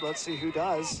take it. Let's see who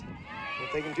does,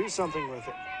 if they can do something with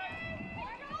it.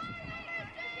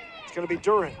 It's going to be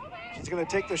Duran. She's going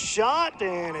to take the shot,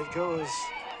 and it goes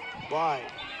wide.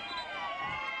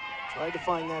 Tried to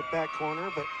find that back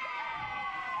corner, but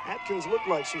Atkins looked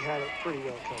like she had it pretty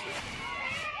well covered.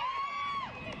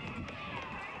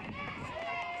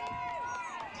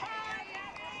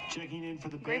 Checking in for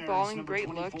the Great Bears, balling, number great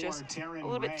look. 24, Just Taryn a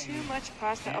little bit Ray, too much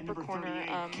past the and upper number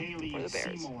corner 38, for the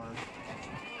Bears. Seymour.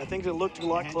 I think it looked a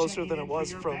lot And closer checking than in it for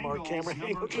was your from our Bengals, camera number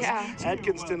angle. Yeah. 52,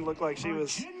 Atkins didn't look like she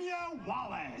was. Virginia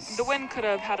Wallace. The wind could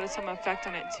have had some effect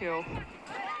on it too.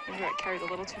 Maybe it carried a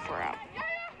little too far out.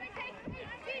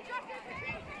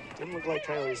 Didn't look like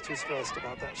Kylie was too stressed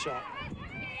about that shot.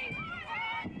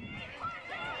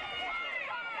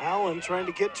 Allen trying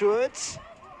to get to it.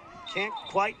 Can't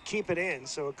quite keep it in,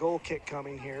 so a goal kick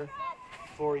coming here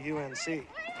for UNC. It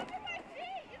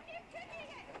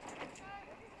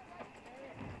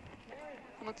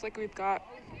looks like we've got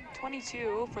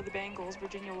 22 for the Bengals,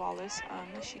 Virginia Wallace.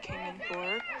 She came in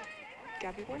for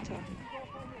Gabby Huerta.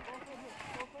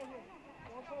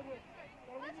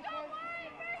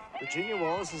 Virginia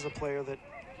Wallace is a player that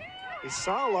we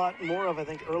saw a lot more of, I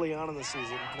think, early on in the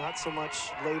season, not so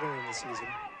much later in the season.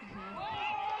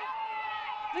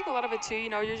 I think a lot of it too, you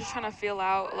know, you're just trying to feel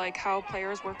out like how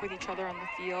players work with each other on the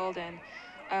field, and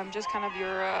just kind of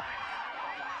your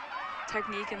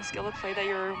technique and skill of play that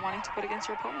you're wanting to put against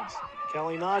your opponents.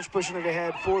 Kelly Nodge pushing it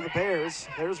ahead for the Bears.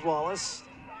 There's Wallace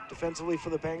defensively for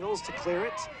the Bengals to clear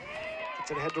it.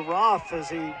 Gets it ahead to Roth as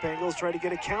the Bengals try to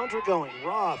get a counter going.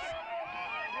 Roth.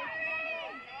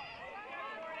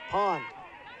 Pond.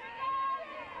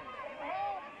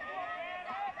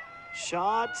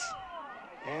 Shot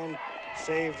and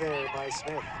save there by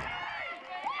Smith.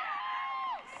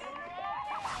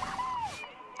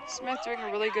 Smith doing a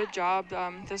really good job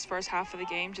this first half of the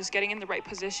game, just getting in the right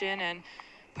position and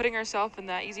putting herself in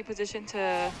that easy position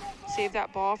to save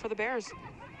that ball for the Bears.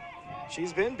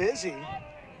 She's been busy.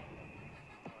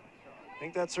 I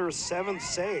think that's her 7th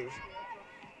save.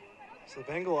 So the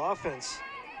Bengal offense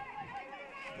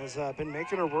has been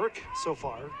making her work so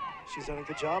far. She's done a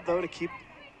good job, though, to keep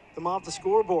them off the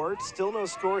scoreboard. Still no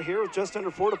score here with just under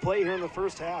 4 to play here in the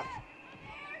first half.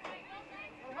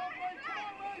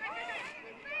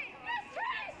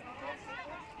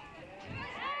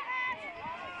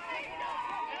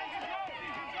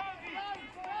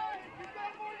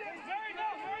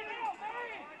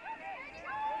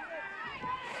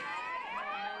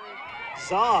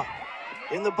 Zaw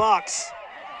in the box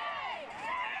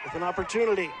with an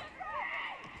opportunity.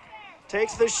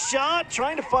 Takes the shot,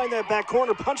 trying to find that back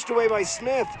corner, punched away by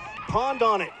Smith. Pond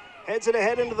on it, heads it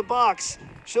ahead into the box.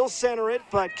 She'll center it,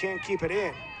 but can't keep it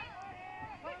in.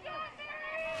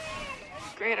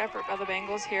 Great effort by the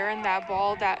Bengals here, and that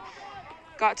ball that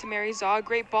got to Mary Zaw.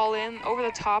 Great ball in over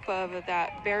the top of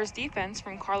that Bears defense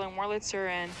from Carlin Wurlitzer,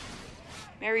 and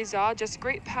Mary Zaw, just a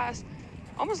great pass.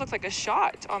 Almost looked like a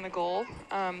shot on the goal,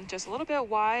 just a little bit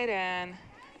wide, and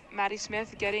Maddie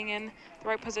Smith getting in the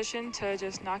right position to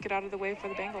just knock it out of the way for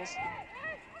the Bengals.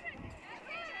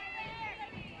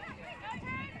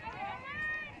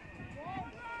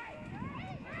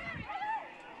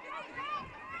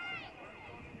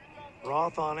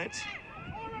 Roth on it.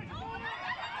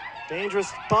 Dangerous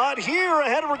spot here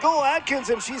ahead of her goal, Atkins,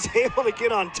 and she's able to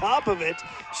get on top of it.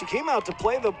 She came out to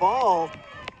play the ball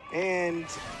and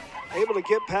able to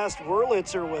get past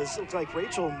Wurlitzer looks like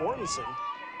Rachel Mortensen.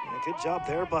 And a good job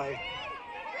there by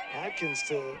Atkins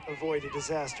to avoid a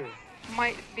disaster.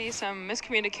 Might be some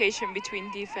miscommunication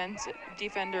between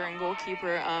defender and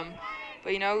goalkeeper,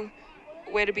 but you know,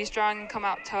 way to be strong and come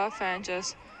out tough and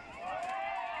just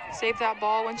save that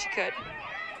ball when she could.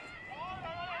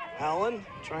 Allen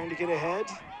trying to get ahead.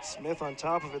 Smith on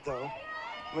top of it, though.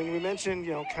 I mean, we mentioned,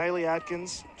 you know, Kylie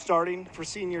Atkins starting for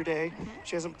senior day.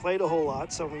 She hasn't played a whole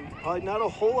lot, so probably not a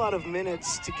whole lot of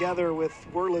minutes together with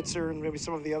Wurlitzer and maybe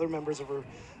some of the other members of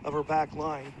her back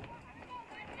line.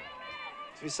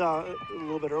 As we saw a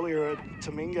little bit earlier,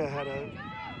 Taminga had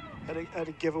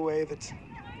a giveaway that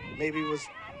maybe was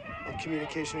a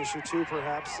communication issue too,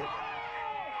 perhaps.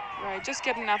 Right, just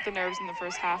getting out the nerves in the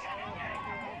first half.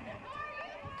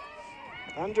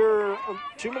 Under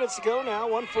 2 minutes to go now,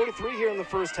 1:43 here in the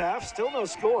first half. Still no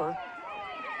score.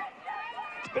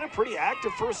 It's been a pretty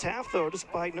active first half, though,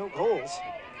 despite no goals.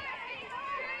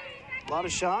 A lot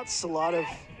of shots, a lot of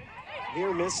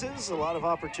near misses, a lot of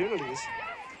opportunities.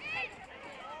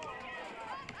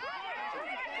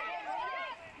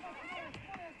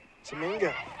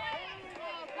 Taminga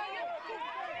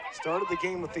started the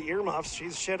game with the earmuffs.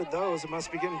 She's shedded those. It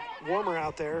must be getting warmer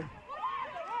out there.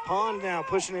 Pond now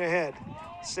pushing it ahead.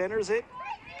 Centers it,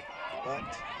 but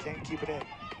can't keep it in.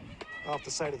 Off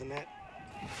the side of the net.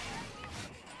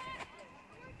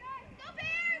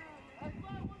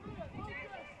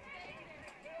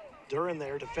 Duran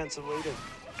there defensively to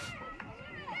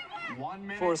 1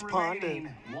 minute force Pond to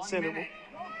remaining. send it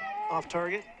off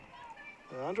target.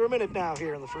 Under a minute now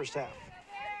here in the first half.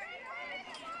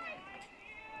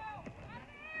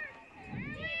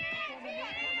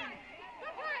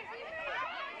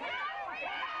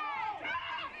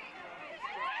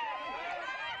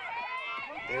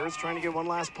 Bears trying to get one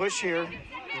last push here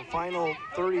in the final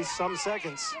 30-some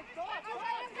seconds.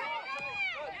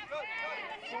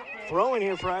 Throwing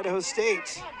here for Idaho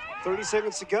State. 30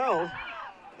 seconds to go.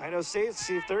 Idaho State,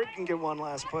 see if they can get one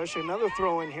last push. Another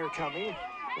throw in here coming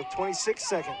with 26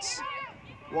 seconds.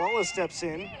 Wallace steps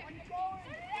in.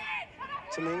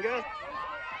 Tominga.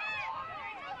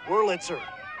 Wurlitzer.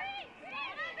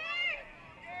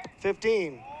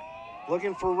 15.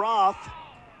 Looking for Roth.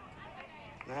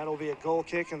 That'll be a goal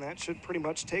kick, and that should pretty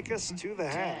much take us to the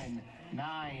half. 10,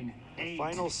 9, 8,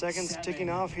 Final seconds 7, ticking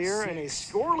off here, 6, and a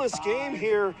scoreless 5, game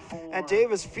here 4, at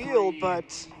Davis Field, 3,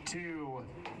 but 2,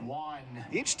 1.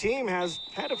 each team has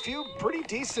had a few pretty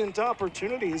decent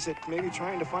opportunities at maybe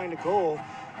trying to find a goal.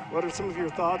 What are some of your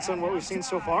thoughts on what we've seen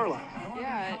so far, Lyle?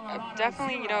 Yeah,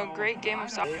 definitely, great game of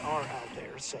soccer. They are out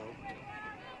there, so.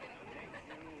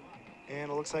 And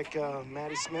it looks like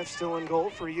Maddie Smith still in goal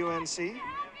for UNC.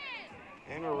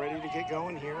 And we're ready to get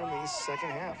going here in the second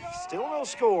half. Still no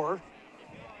score.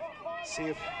 See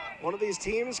if one of these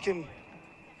teams can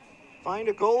find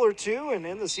a goal or two and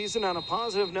end the season on a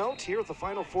positive note here at the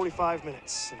final 45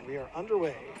 minutes. And we are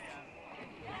underway.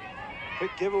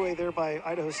 Quick giveaway there by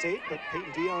Idaho State, but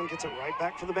Peyton Dion gets it right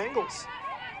back for the Bengals.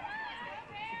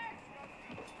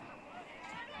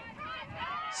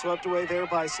 Swept away there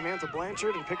by Samantha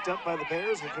Blanchard and picked up by the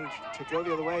Bears. Looking to go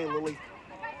the other way, Lily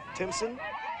Timpson.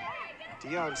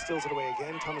 Dion steals it away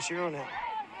again. Tomashiro now.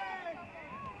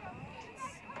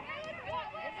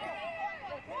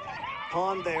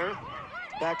 Pond there.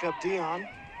 Back up Dion.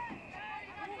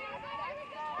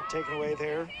 Taken away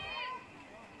there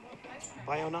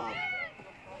by Onan.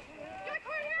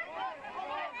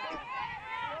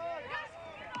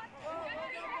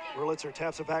 Wurlitzer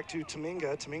taps it back to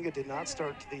Tominga. Tominga did not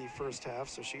start the first half,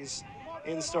 so she's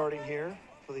in starting here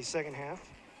for the second half.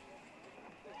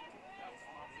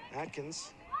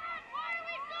 Atkins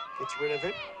gets rid of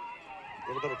it. A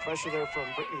little bit of pressure there from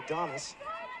Brittany Donis.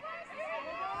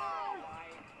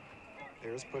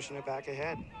 Bears pushing it back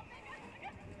ahead.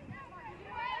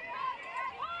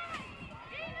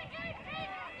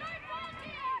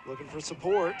 Looking for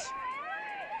support.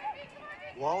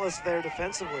 Wallace there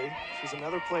defensively. She's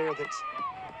another player that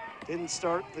didn't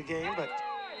start the game, but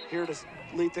here to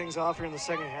lead things off here in the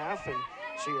second half, and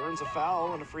she earns a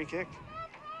foul and a free kick.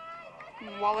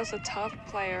 Wallace, a tough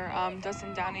player.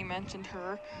 Dustin Downey mentioned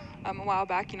her a while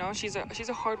back. She's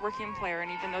a hardworking player,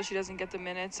 and even though she doesn't get the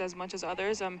minutes as much as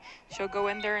others, she'll go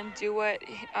in there and do what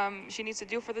she needs to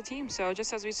do for the team. So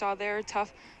just as we saw there,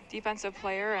 tough defensive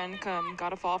player, and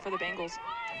got a fall for the Bengals.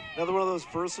 Another one of those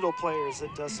versatile players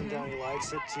that Dustin Downey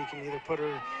likes. He can either put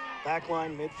her back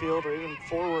line, midfield, or even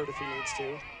forward if he needs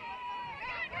to.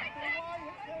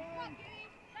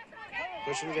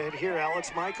 Pushing it ahead here,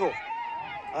 Alex Michael.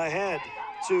 Ahead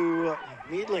to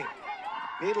Meadling.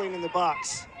 Meadling in the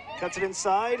box. Cuts it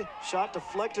inside. Shot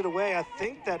deflected away. I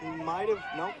think that might have,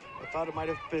 nope. I thought it might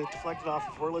have been deflected off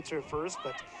of Wurlitzer at first,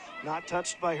 but not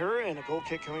touched by her, and a goal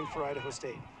kick coming for Idaho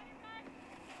State.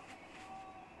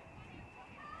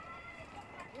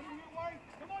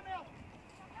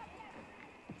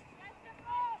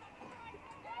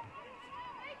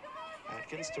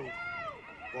 Atkins to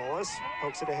Wallace.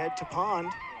 Pokes it ahead to Pond.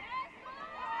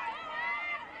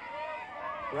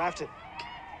 Grafton.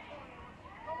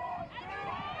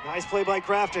 Nice play by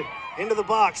Grafton. Into the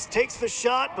box. Takes the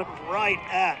shot, but right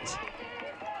at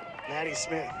Maddie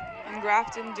Smith. And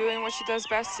Grafton doing what she does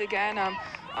best again.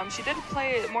 She did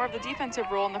play more of the defensive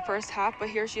role in the first half, but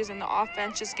here she is in the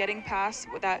offense, just getting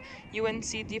past with that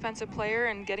UNC defensive player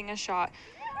and getting a shot.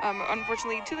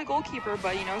 Unfortunately to the goalkeeper,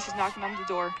 but she's knocking on the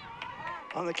door.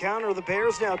 On the counter, the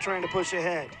Bears now trying to push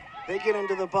ahead. They get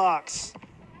into the box.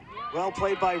 Well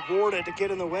played by Warda to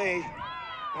get in the way.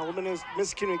 A little bit of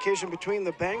miscommunication between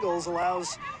the Bengals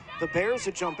allows the Bears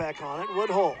to jump back on it.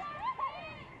 Woodhull.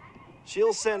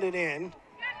 She'll send it in.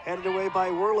 Headed away by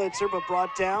Wurlitzer, but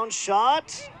brought down.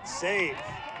 Shot. Save.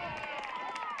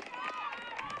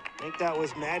 I think that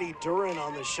was Maddie Duran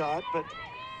on the shot, but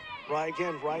right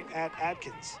at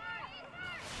Atkins.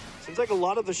 Seems like a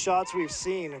lot of the shots we've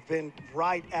seen have been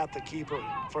right at the keeper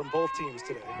from both teams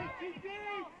today.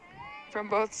 From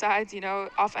both sides,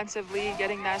 offensively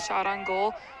getting that shot on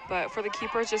goal, but for the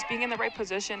keepers just being in the right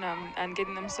position and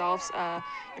getting themselves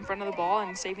in front of the ball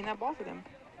and saving that ball for them.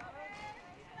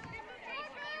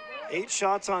 8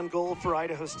 shots on goal for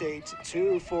Idaho State,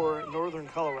 2 for Northern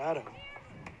Colorado.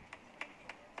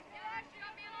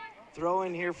 Throw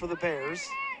in here for the Bears.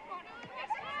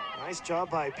 Nice job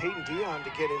by Peyton Dion to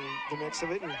get in the mix of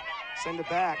it and send it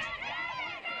back.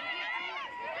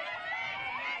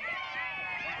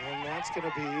 And that's going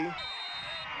to be a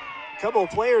couple of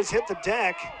players hit the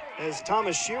deck. as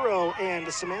Thomas Shiro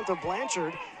and Samantha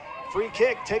Blanchard. Free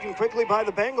kick taken quickly by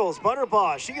the Bengals.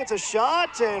 Butterbaugh, she gets a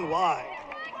shot and wide.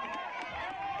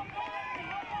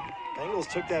 Bengals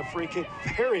took that free kick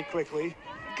very quickly.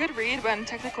 Good read and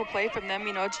technical play from them,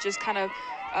 you know, to just kind of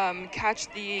catch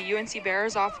the UNC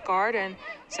Bears off guard and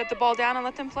set the ball down and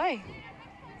let them play.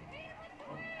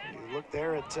 You look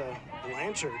there at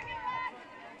Blanchard,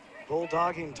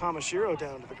 bulldogging Tomashiro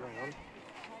down to the ground.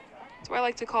 That's what I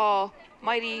like to call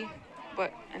mighty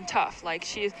and tough. Like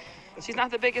she's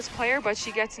not the biggest player, but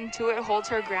she gets into it, holds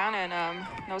her ground, and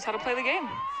knows how to play the game.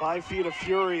 5 feet of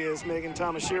fury is Megan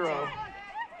Tomashiro.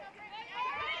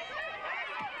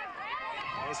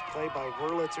 Nice play by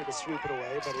Wurlitzer to sweep it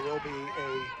away, but it will be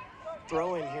a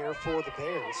throw-in here for the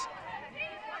Bears.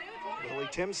 Lily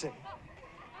Timpson.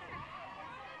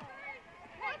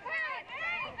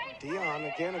 Dion,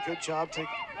 again, a good job to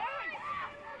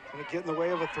kind of get in the way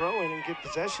of a throw-in and get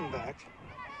possession back.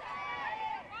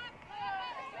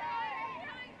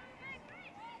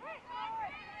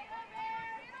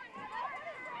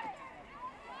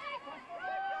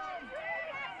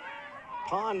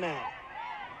 Pond now.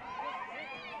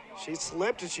 She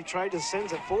slipped and she tried to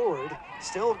send it forward.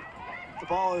 Still, the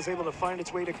ball is able to find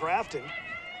its way to Grafton.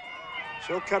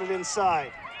 She'll cut it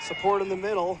inside. Support in the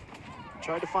middle.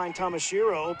 Tried to find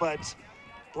Tomashiro, but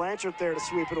Blanchard there to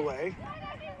sweep it away.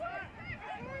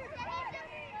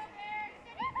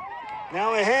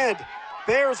 Now ahead.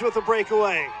 Bears with a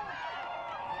breakaway.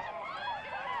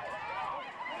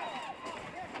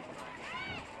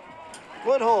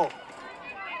 Woodhull.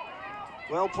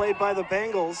 Well played by the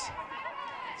Bengals.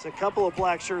 So a couple of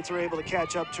black shirts are able to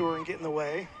catch up to her and get in the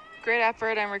way. Great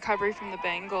effort and recovery from the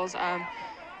Bengals.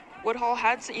 Woodhull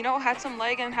had some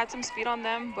leg and had some speed on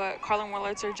them, but Carlin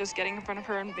Wurlitzer just getting in front of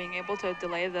her and being able to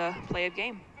delay the play of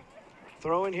game.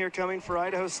 Throw in here coming for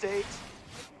Idaho State.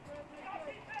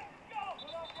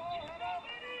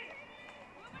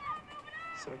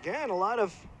 So again, a lot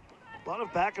of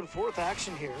back and forth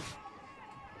action here.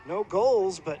 No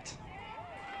goals, but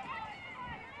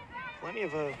plenty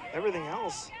of everything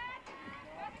else.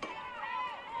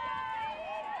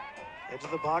 Edge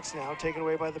of the box now, taken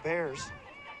away by the Bears.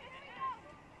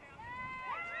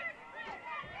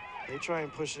 They try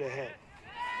and push it ahead.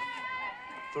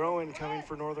 Throw in coming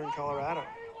for Northern Colorado.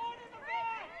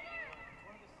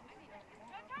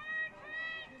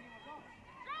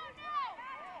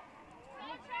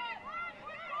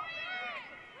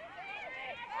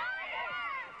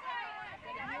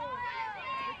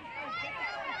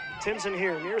 Timpson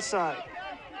here, near side.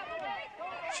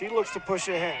 She looks to push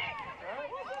ahead.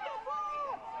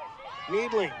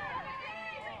 Needling.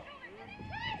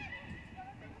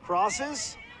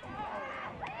 Crosses.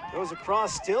 Goes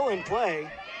across, still in play.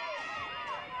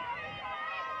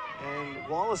 And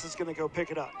Wallace is going to go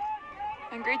pick it up.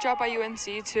 And great job by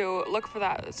UNC to look for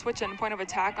that switch and point of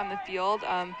attack on the field.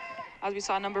 As we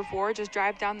saw, number 4 just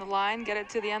drive down the line, get it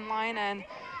to the end line, and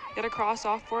get a cross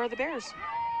off for the Bears.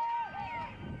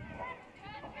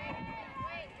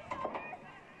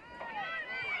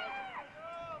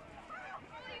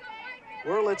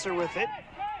 Wurlitzer with it.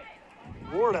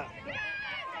 Warda.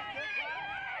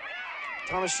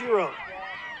 Tomashiro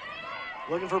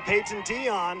looking for Peyton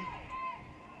Dion.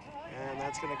 And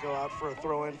that's going to go out for a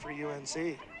throw-in for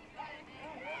UNC.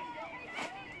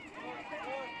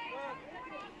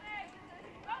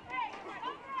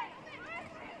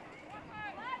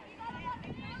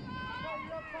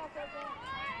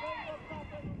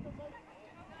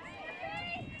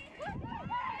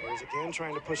 Bears again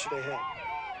trying to push it ahead.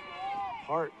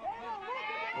 Hart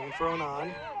being thrown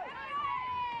on.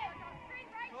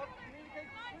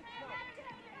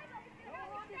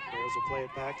 Bears will play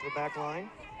it back to the back line.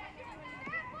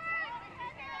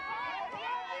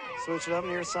 Switch it up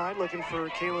near side, looking for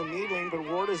Kaylin Needling, but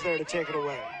Ward is there to take it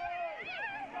away.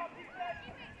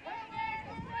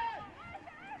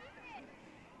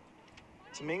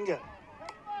 Taminga.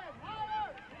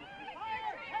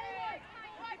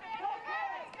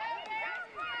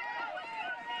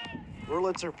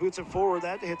 Wurlitzer boots it forward.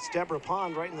 That hits Deborah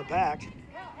Pond right in the back.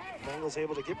 Bengals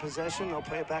able to get possession. They'll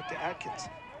play it back to Atkins.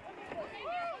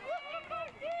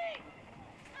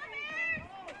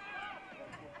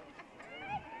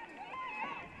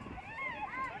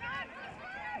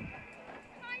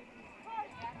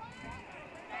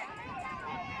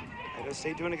 Idaho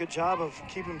State doing a good job of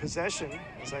keeping possession.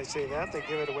 As I say that, they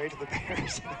give it away to the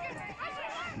Bears.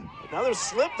 Another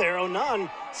slip there. Onan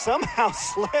somehow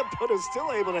slipped, but is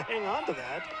still able to hang on to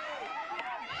that.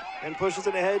 And pushes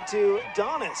it ahead to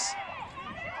Donis.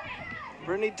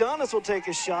 Brittany Donis will take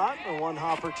a shot. A one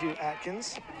hopper to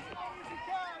Atkins.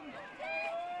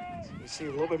 So we see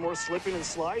a little bit more slipping and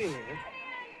sliding here.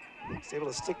 He's able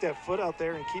to stick that foot out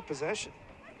there and keep possession.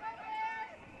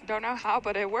 Don't know how,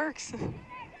 but it works.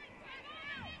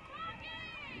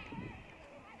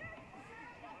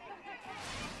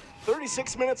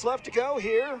 36 minutes left to go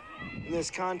here in this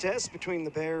contest between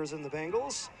the Bears and the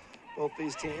Bengals. Both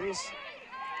these teams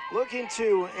looking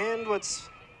to end what's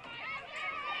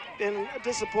been a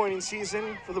disappointing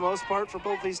season for the most part for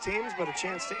both these teams, but a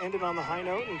chance to end it on the high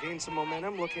note and gain some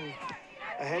momentum looking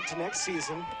ahead to next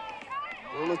season.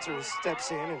 Wurlitzer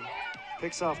steps in and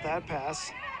picks off that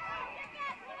pass.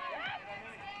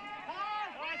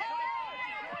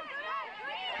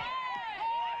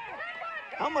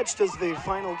 How much does the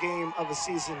final game of a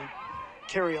season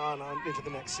carry on into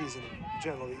the next season,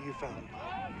 generally, you found?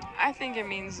 I think it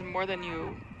means more than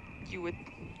you would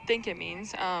think it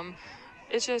means.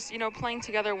 It's just, playing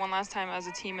together one last time as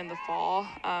a team in the fall,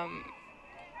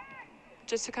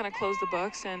 just to kind of close the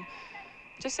books, and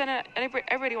just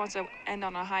everybody wants to end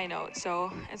on a high note.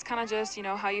 So it's kind of just,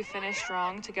 how you finish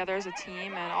strong together as a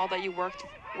team and all that you worked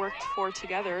for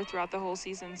together throughout the whole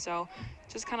season. So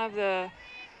just kind of the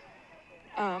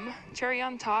cherry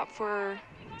on top for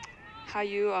how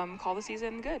you call the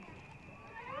season good.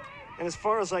 And as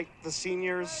far as like the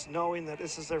seniors knowing that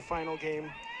this is their final game,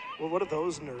 well, what are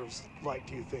those nerves like,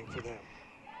 do you think, for them?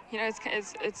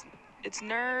 It's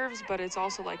nerves, but it's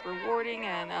also like rewarding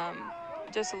and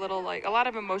just a lot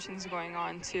of emotions going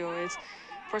on too. It's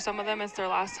for some of them, it's their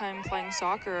last time playing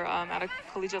soccer at a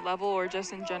collegiate level or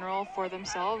just in general for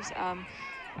themselves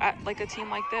at like a team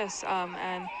like this,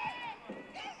 and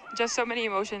just so many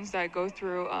emotions that go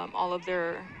through all of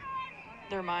their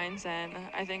minds, and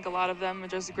I think a lot of them are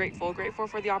just grateful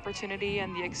for the opportunity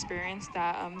and the experience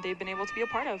that they've been able to be a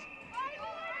part of.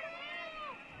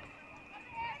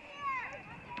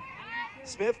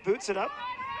 Smith boots it up.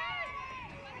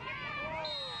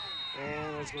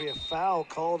 And there's going to be a foul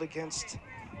called against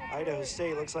Idaho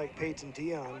State. Looks like Peyton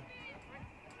Dion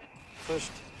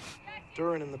pushed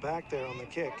Duran in the back there on the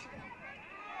kick.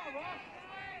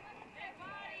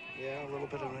 Yeah, a little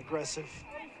bit of an aggressive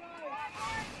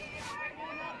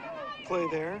play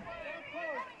there.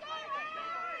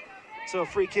 So a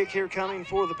free kick here coming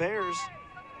for the Bears.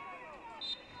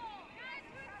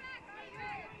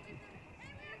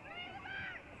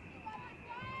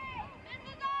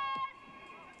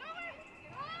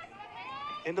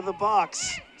 Into the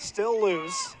box, still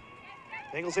loose.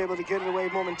 Bengals able to get it away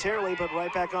momentarily, but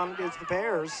right back on it is the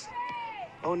Bears.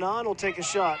 Onan will take a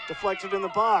shot, deflected in the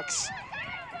box.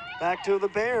 Back to the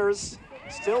Bears,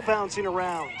 still bouncing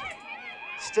around.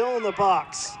 Still in the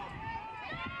box.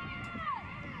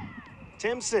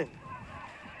 Timpson.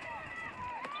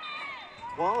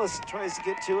 Wallace tries to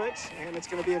get to it, and it's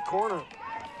going to be a corner.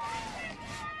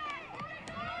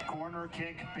 Corner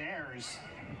kick, Bears.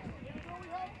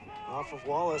 Off of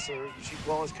Wallace, or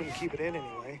Wallace couldn't keep it in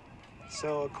anyway.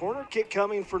 So a corner kick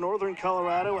coming for Northern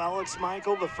Colorado. Alex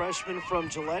Michael, the freshman from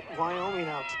Gillette, Wyoming,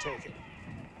 out to take it.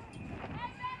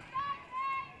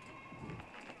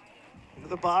 Into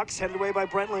the box, headed away by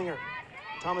Brentlinger.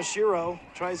 Tomashiro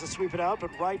tries to sweep it out, but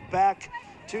right back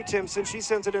to Timpson. She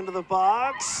sends it into the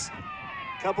box.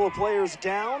 Couple of players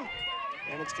down,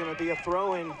 and it's going to be a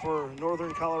throw-in for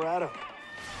Northern Colorado.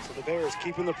 So the Bears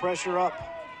keeping the pressure up.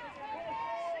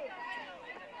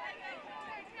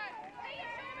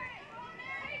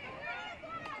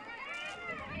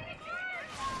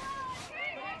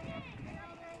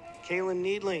 Kaylin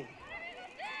Needling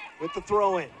with the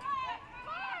throw-in.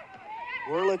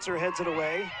 Wurlitzer heads it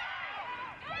away.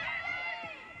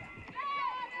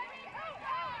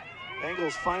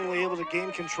 Bengals finally able to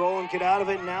gain control and get out of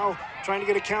it. Now trying to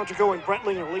get a counter going.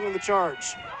 Brentlinger leading the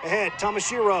charge. Ahead,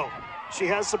 Tomashiro. She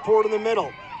has support in the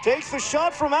middle. Takes the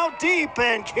shot from out deep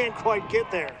and can't quite get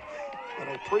there. But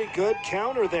a pretty good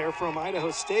counter there from Idaho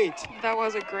State. That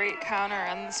was a great counter,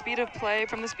 and the speed of play,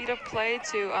 from the speed of play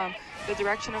to the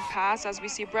direction of pass, as we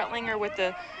see Brentlinger with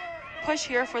the push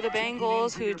here for the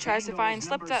Bengals, who tries to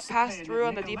slip that pass through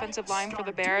on the defensive line for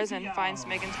the Bears and finds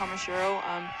Megan Tomashiro.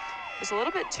 Just a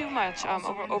little bit too much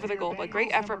over the goal, but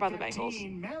great effort by the Bengals.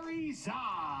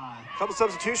 Couple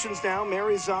substitutions now.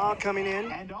 Mary Zaw coming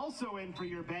in. And also in for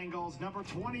your Bengals, number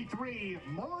 23,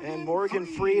 Morgan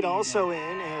Freed also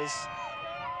in. As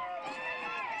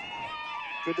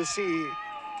good to see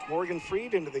Morgan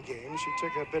Freed into the game. She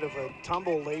took a bit of a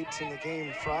tumble late in the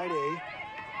game Friday.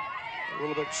 A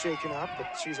little bit shaken up,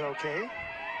 but she's okay.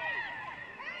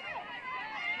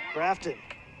 Grafton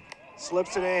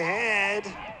slips it ahead.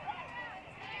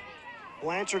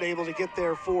 Blanchard able to get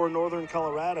there for Northern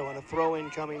Colorado, and a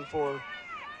throw-in coming for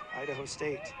Idaho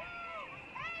State.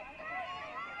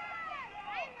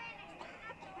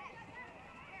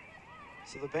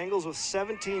 So the Bengals with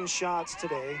 17 shots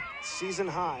today, season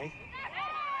high.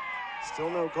 Still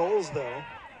no goals though.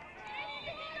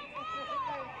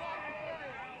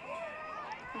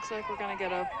 Looks like we're gonna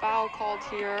get a foul called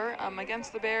here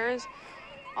against the Bears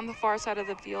on the far side of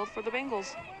the field for the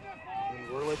Bengals. And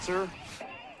Wurlitzer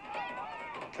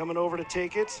coming over to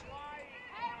take it.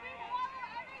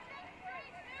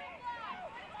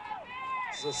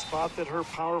 This is a spot that her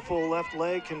powerful left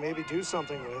leg can maybe do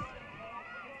something with.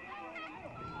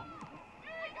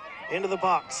 Into the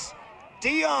box.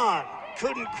 Dion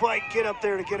couldn't quite get up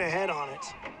there to get ahead on it.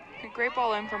 A great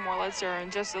ball in from Wurlitzer,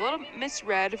 and just a little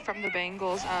misread from the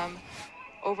Bengals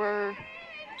over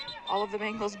all of the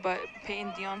Bengals, but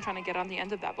Peyton Dion trying to get on the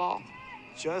end of that ball.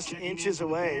 Just inches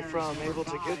away from able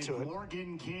to get to it.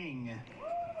 Morgan King.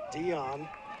 Dion,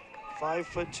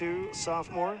 5'2",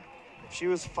 sophomore. If she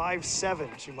was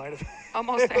 5'7", she might have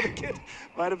Almost there.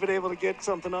 might have been able to get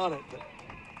something on it, but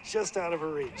just out of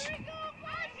her reach.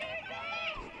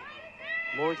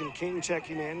 Morgan King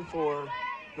checking in for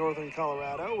Northern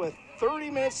Colorado with 30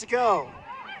 minutes to go.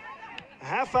 A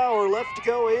half hour left to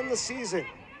go in the season.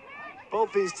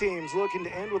 Both these teams looking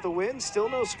to end with a win. Still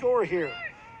no score here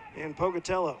in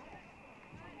Pocatello.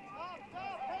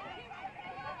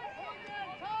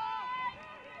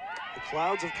 The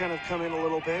clouds have kind of come in a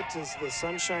little bit as the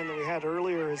sunshine that we had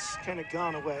earlier has kind of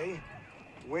gone away.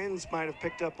 Winds might have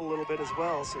picked up a little bit as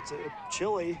well, so it's a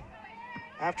chilly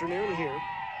afternoon here.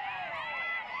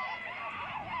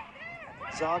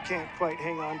 Zaw can't quite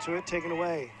hang on to it, taken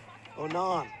away.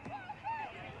 Onan.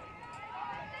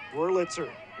 Wurlitzer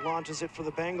launches it for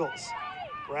the Bengals.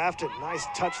 Grafton, nice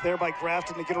touch there by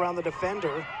Grafton to get around the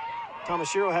defender.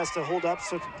 Tomashiro has to hold up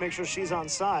so to make sure she's on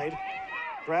side.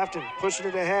 Grafton pushing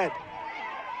it ahead.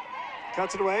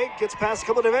 Cuts it away, gets past a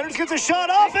couple of defenders, gets a shot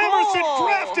off. Emerson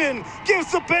Grafton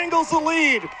gives the Bengals the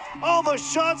lead. All the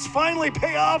shots finally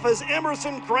pay off as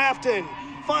Emerson Grafton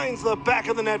finds the back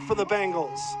of the net for the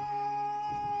Bengals.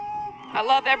 I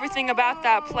love everything about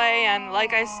that play, and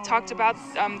like I talked about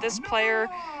this player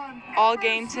all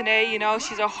game today, you know,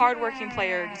 she's a hard-working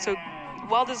player, so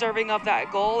well-deserving of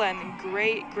that goal, and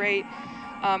great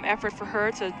effort for her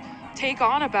to take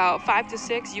on about 5 to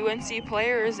 6 UNC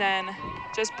players and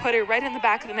just put it right in the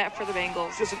back of the net for the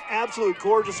Bengals. Just an absolute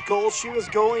gorgeous goal. She was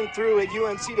going through at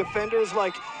UNC defenders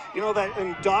like, you know, that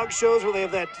in dog shows where they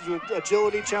have that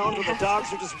agility challenge where the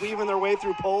dogs are just weaving their way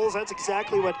through poles. That's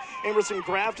exactly what Emerson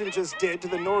Grafton just did to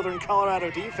the Northern Colorado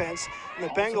defense. And the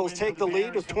Bengals take the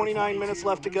lead with 29 minutes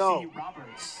left to go.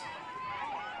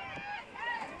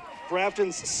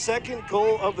 Grafton's second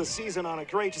goal of the season on a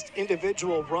great just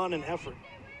individual run and effort.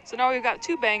 So now we've got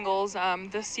two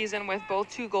Bengals this season with both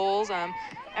 2 goals,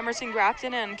 Emerson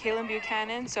Grafton and Kaylin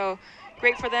Buchanan. So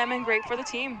great for them and great for the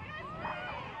team.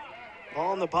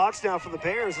 Ball in the box now for the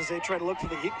Bears as they try to look for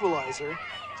the equalizer.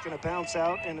 It's going to bounce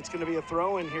out, and it's going to be a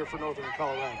throw in here for Northern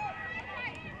Colorado.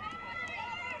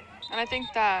 And I think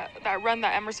that run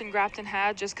that Emerson Grafton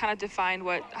had just kind of defined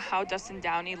how Dustin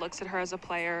Downey looks at her as a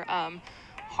player.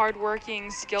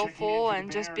 Hardworking, skillful, and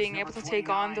just being able to take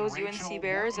on those UNC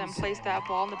Bears and place that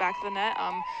ball in the back of the net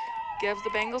gives the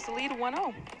Bengals the lead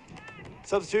 1-0.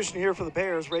 Substitution here for the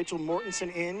Bears. Rachel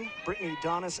Mortensen in, Brittany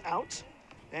Donis out,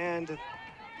 and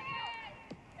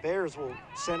Bears will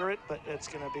center it, but it's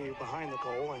going to be behind the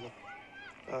goal, and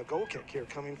a goal kick here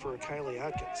coming for Kylie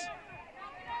Atkins.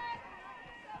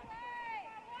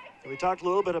 We talked a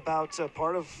little bit about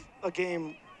part of a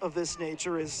game of this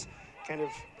nature is kind of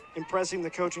impressing the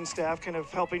coaching staff, kind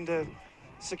of helping to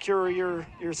secure your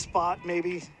spot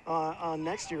maybe on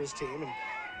next year's team. And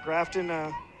Grafton,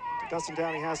 Dustin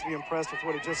Downey has to be impressed with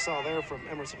what he just saw there from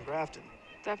Emerson Grafton.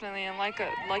 Definitely, and like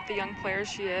the young player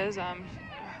she is,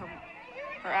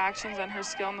 her actions and her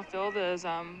skill in the field is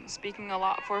speaking a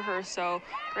lot for her. So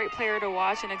great player to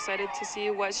watch, and excited to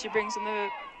see what she brings in the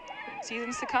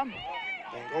seasons to come.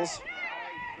 Bengals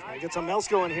trying to get something else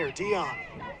going here. Dion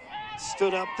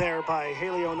stood up there by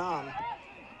Haley Onan.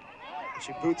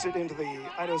 She boots it into the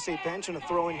Idaho State bench, and a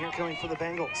throw in here coming for the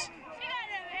Bengals.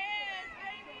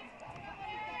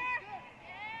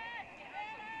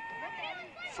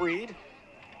 Freed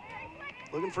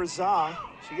looking for Zaw.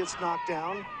 She gets knocked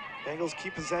down. Bengals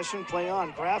keep possession, play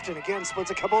on. Grafton again splits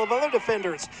a couple of other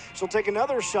defenders. She'll take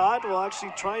another shot. Well,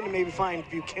 actually trying to maybe find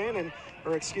Buchanan,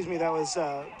 or excuse me, that was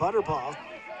Butterbaugh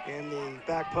in the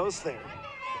back post there.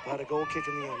 But a goal kick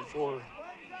in the end for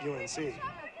UNC.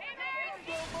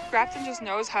 Grafton just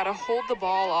knows how to hold the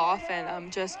ball off,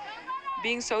 and just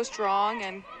being so strong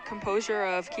and composure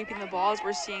of keeping the ball, as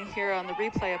we're seeing here on the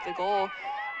replay of the goal.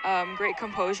 Great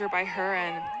composure by her,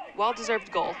 and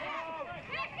well-deserved goal.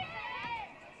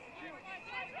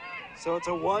 So it's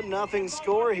a 1-0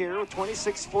 score here with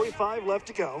 26:45 left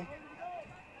to go.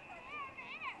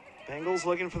 Bengals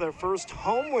looking for their first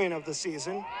home win of the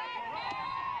season.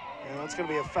 And that's going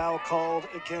to be a foul called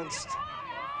against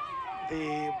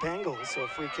the Bengals. So a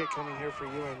free kick coming here for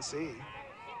UNC.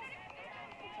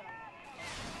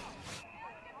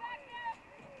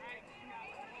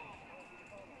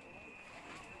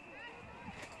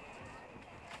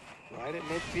 Right at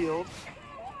midfield.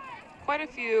 Quite a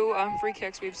few free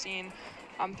kicks we've seen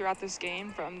throughout this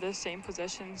game from this same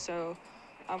position. So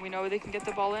we know they can get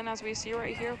the ball in, as we see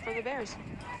right here for the Bears.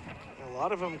 A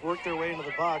lot of them work their way into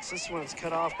the box. This one's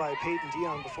cut off by Peyton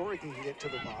Dion before he can get to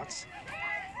the box.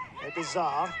 Head to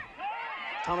Za.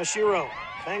 Tamashiro.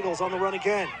 Bengals on the run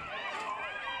again.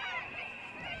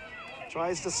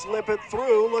 Tries to slip it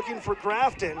through, looking for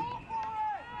Grafton.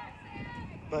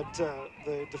 But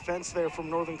the defense there from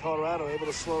Northern Colorado able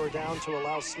to slow her down to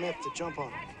allow Smith to jump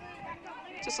on her.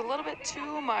 Just a little bit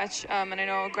too much, and I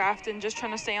know Grafton just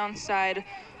trying to stay on side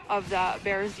of that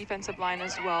Bears defensive line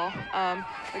as well. A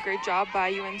great job by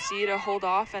UNC to hold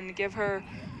off and give her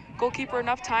goalkeeper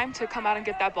enough time to come out and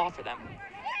get that ball for them.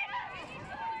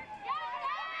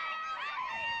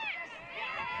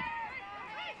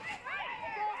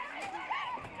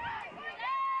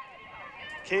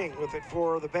 King with it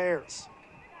for the Bears.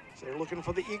 So they're looking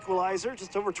for the equalizer.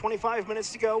 Just over 25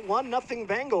 minutes to go. 1-0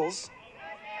 Bengals.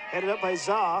 Headed up by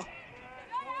Za.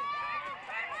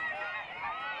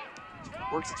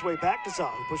 Works its way back to Za,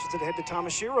 who pushes it ahead to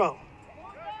Tamashiro.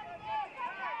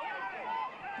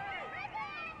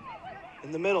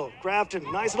 In the middle, Grafton,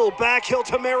 nice little back heel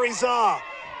to Mary Za.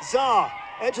 Za,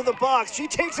 edge of the box. She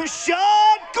takes a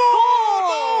shot.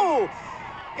 Goal!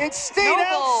 It stayed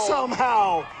out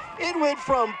somehow. It went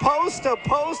from post to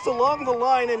post along the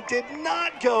line and did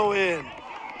not go in.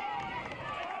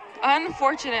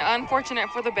 Unfortunate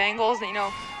for the Bengals. You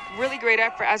know, really great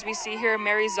effort as we see here.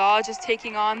 Mary Zaw just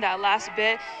taking on that last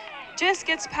bit. Just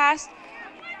gets past,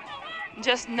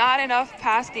 just not enough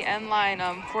past the end line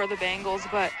for the Bengals,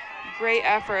 but great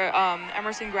effort.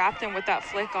 Emerson Grafton with that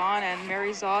flick on, and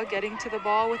Mary Zaw getting to the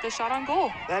ball with a shot on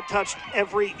goal. That touched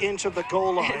every inch of the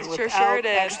goal line without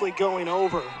actually going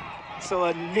over. So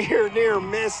a near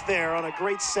miss there on a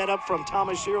great setup from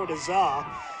Tamashiro to Za.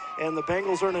 And the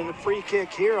Bengals earning a free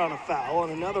kick here on a foul on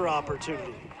another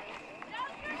opportunity.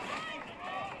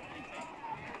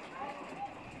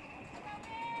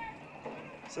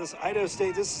 So this Idaho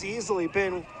State, this has easily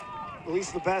been at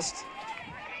least the best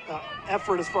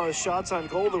effort as far as shots on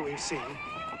goal that we've seen.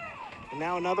 And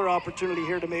now another opportunity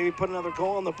here to maybe put another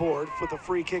goal on the board with a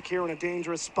free kick here in a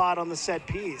dangerous spot on the set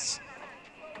piece.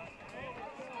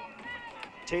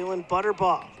 Taylin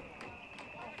Butterbaugh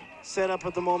set up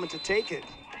at the moment to take it.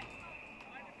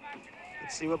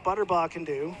 Let's see what Butterbaugh can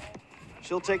do.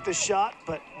 She'll take the shot,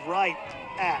 but right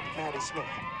at Maddie Smith.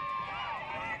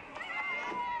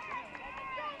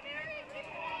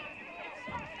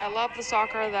 I love the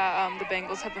soccer that the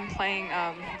Bengals have been playing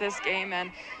this game,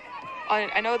 and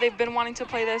I know they've been wanting to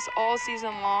play this all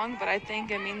season long, but I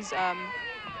think it means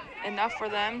enough for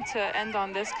them to end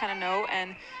on this kind of note,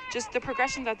 and just the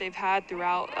progression that they've had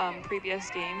throughout previous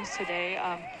games today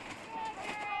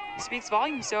speaks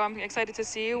volumes. So I'm excited to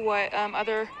see what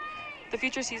the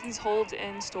future seasons hold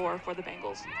in store for the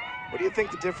Bengals. What do you think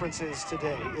the difference is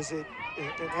today? Is it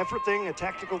an effort thing, a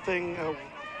tactical thing?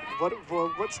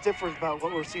 What's different about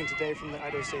what we're seeing today from the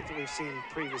Idaho State that we've seen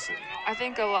previously? I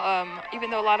think even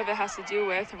though a lot of it has to do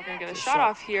with, and we're going to get a shot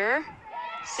off here,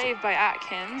 saved by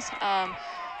Atkins.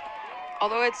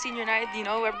 Although it's senior night, you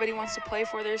know, everybody wants to play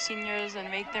for their seniors and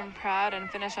make them proud and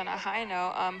finish on a high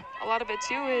note. A lot of it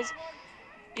too is,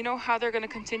 you know, how they're going to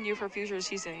continue for future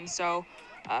seasons. So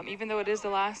even though it is the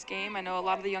last game, I know a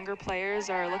lot of the younger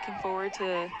players are looking forward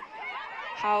to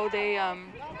how they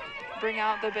bring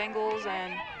out the Bengals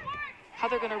and how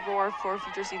they're going to roar for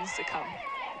future seasons to come.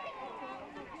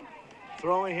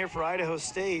 Throw in here for Idaho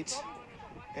State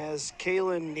as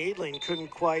Kaylin Nadling couldn't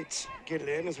quite get it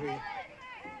in as we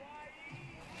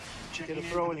get a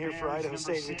throw in here for Idaho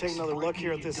State. We take another look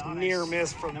here at this near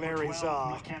miss from Mary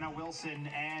Zaw.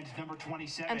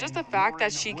 And just the fact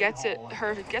that she gets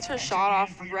her shot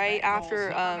off right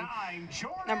after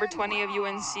number 20 of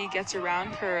UNC gets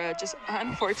around her, just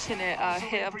unfortunate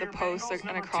hit of the post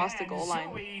and across the goal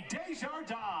line.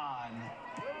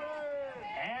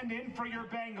 And in for your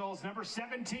Bengals, number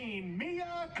 17,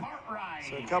 Mia Cartwright.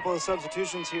 So a couple of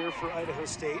substitutions here for Idaho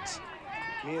State.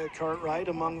 Mia Cartwright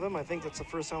among them. I think that's the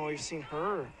first time we've seen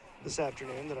her this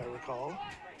afternoon that I recall.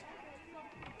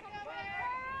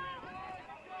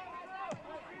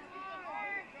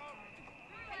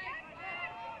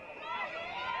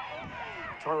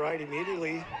 Cartwright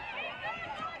immediately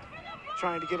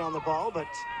trying to get on the ball, but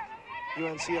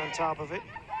UNC on top of it.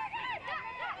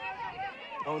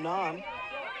 Onan,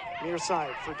 near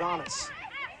side for Donis.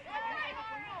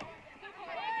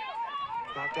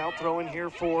 Knocked out, throw in here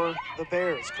for the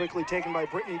Bears. Quickly taken by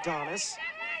Brittany Donis.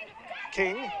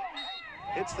 King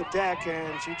hits the deck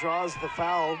and she draws the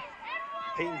foul.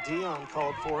 Peyton Dion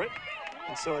called for it.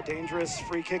 And so a dangerous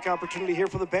free kick opportunity here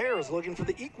for the Bears, looking for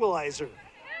the equalizer.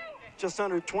 Just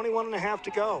under 21 and a half to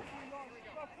go.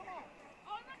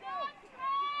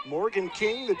 Morgan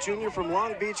King, the junior from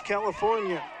Long Beach,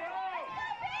 California,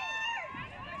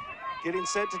 getting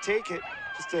set to take it.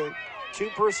 Just a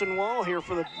two-person wall here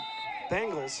for the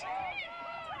Bengals.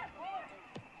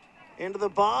 Into the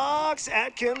box,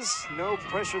 Atkins, no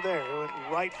pressure there. It went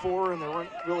right for her, and there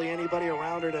weren't really anybody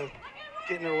around her to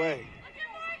get in her way.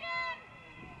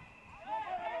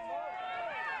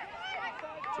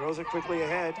 Throws it quickly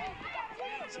ahead.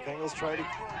 So Bengals try to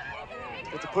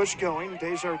get the push going.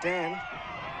 Desjardins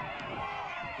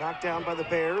knocked down by the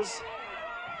Bears.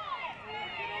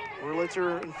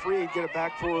 Wurlitzer and Freed get it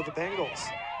back for the Bengals.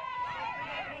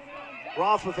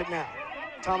 Roth with it now.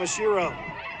 Tamashiro.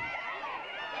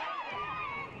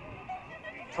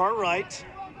 Cartwright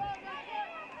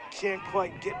can't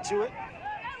quite get to it.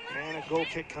 And a goal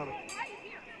kick coming.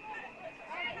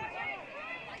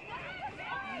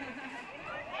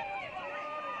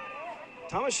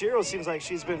 Tamashiro seems like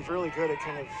she's been really good at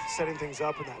kind of setting things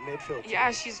up in that midfield.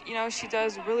 Yeah, she's, she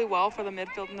does really well for the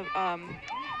midfield and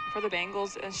for the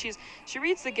Bengals, and she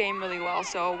reads the game really well.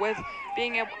 So with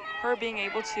being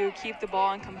able to keep the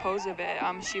ball and compose of it,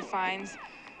 she finds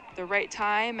the right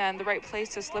time and the right place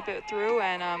to slip it through,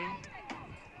 and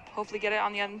hopefully get it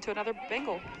on the end to another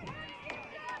Bengal.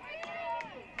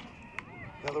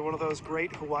 Another one of those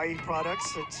great Hawaii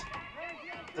products that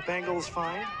the Bengals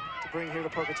find to bring here to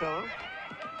Pocatello.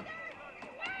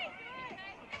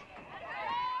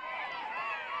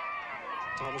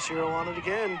 Tamashiro on it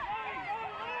again.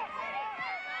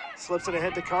 Slips it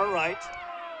ahead to Cartwright.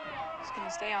 Just going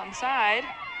to stay on side.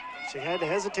 She had to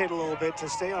hesitate a little bit to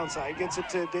stay on side. Gets it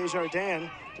to Desjardins.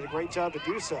 Did a great job to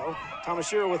do so.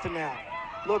 Tamashiro with it now.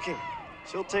 Looking.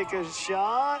 She'll take a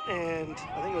shot, and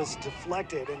I think it was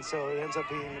deflected, and so it ends up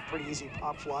being a pretty easy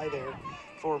pop fly there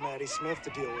for Maddie Smith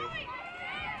to deal with.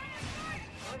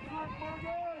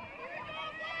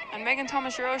 And Megan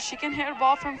Tamashiro, she can hit a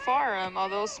ball from far.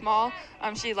 Although small,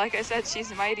 like I said,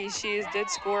 she's mighty. She did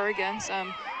score against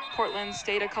Portland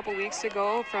State a couple weeks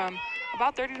ago from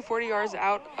about 30 to 40 yards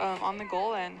out on the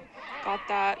goal, and got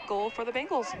that goal for the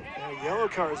Bengals. A yellow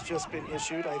card's just been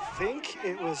issued. I think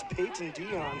it was Peyton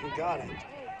Dion who got it.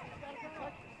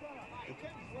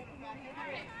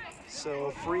 So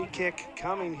a free kick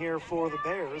coming here for the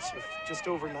Bears with just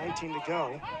over 19 to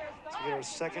go. So we get our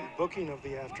second booking of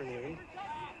the afternoon.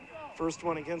 First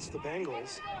one against the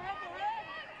Bengals.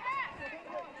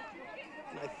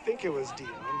 And I think it was Dion.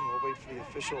 We'll wait for the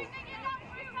official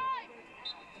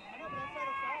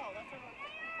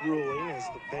ruling as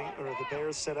the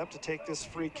Bears set up to take this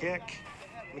free kick.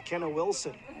 McKenna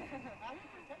Wilson.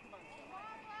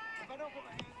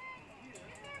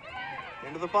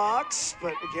 Into the box,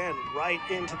 but again, right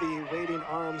into the waiting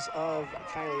arms of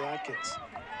Kylie Atkins.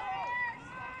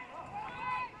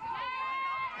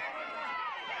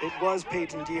 It was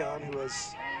Peyton Dion who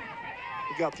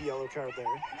got the yellow card there.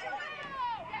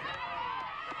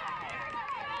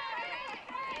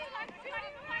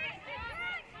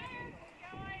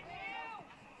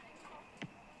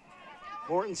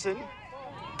 Mortensen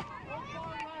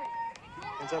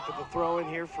ends up with the throw in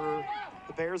here for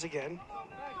the Bears again.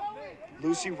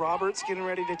 Lucy Roberts getting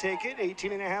ready to take it.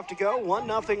 18 and a half to go.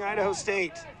 1-0 Idaho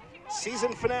State.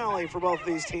 Season finale for both of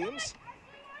these teams.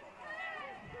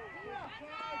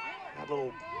 That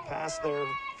little pass there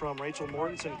from Rachel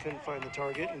Mortensen couldn't find the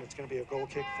target, and it's going to be a goal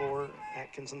kick for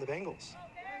Atkins and the Bengals.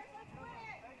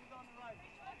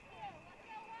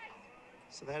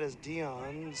 So that is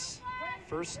Dion's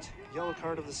first yellow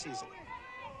card of the season.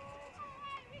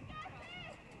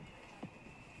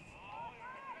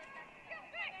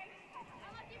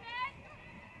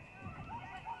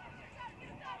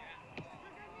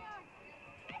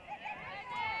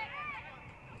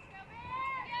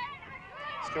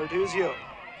 Scarduzio.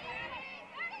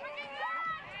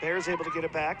 Bears able to get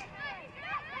it back.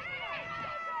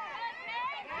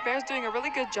 Bears doing a really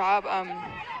good job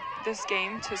this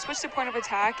game to switch the point of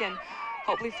attack and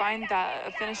hopefully find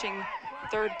that finishing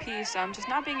third piece. Just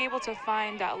not being able to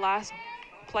find that last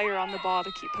player on the ball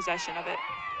to keep possession of it.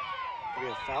 We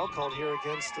have a foul called here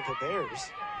against the Bears.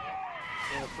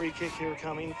 And a free kick here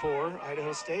coming for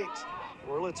Idaho State.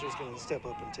 Wurlitzer's going to step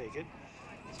up and take it.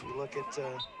 So we look at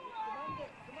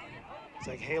It's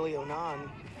like Haley Onan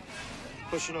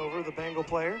pushing over the Bengal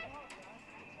player.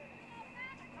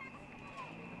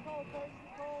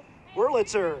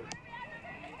 Wurlitzer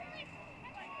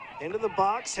into the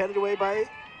box, headed away by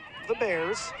the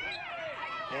Bears.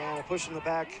 And a push in the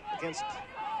back against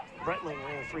Bretlinger,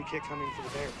 and a free kick coming for the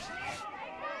Bears.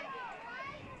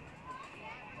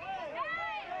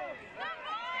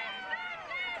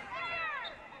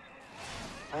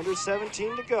 Under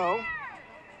 17 to go.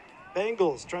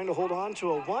 Bengals trying to hold on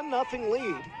to a 1-0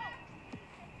 lead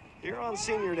here on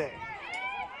Senior Day.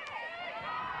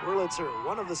 Wurlitzer,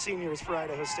 one of the seniors for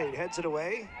Idaho State, heads it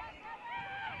away.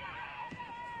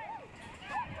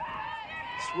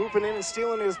 Swooping in and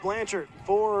stealing it is Blanchard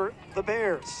for the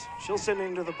Bears. She'll send it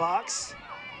into the box,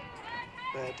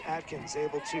 but Atkins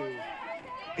able to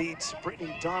beat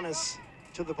Brittany Donis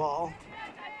to the ball.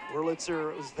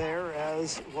 Wurlitzer was there,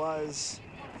 as was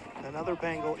another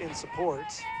Bengal in support.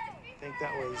 I think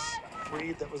that was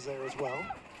Freed that was there as well.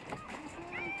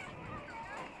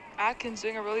 Atkins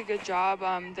doing a really good job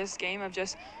this game of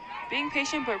just being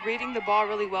patient but reading the ball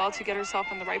really well to get herself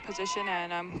in the right position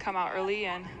and come out early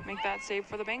and make that save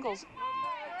for the Bengals.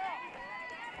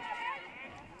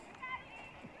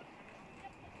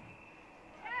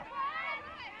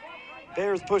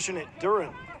 Bears pushing it.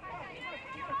 Duran.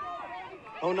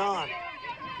 Onan.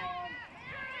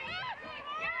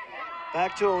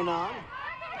 Back to Onan.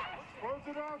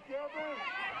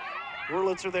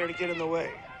 Wurlitzer there to get in the way.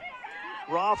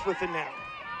 Roth with it now.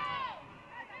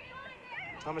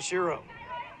 Tamashiro.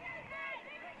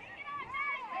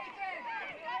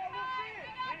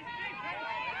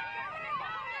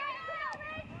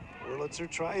 Wurlitzer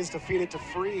tries to feed it to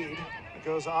Freed. It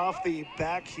goes off the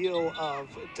back heel of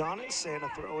Donis, and a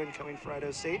throw-in coming for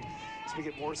Idaho State. So we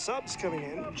get more subs coming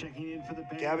in. Checking in for the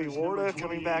Bears, Gabby Warda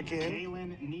coming back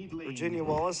in. Virginia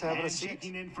Wallace having a and seat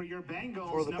checking in for your Bengals,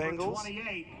 for the number Bengals.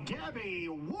 28, Gabby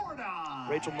Warda.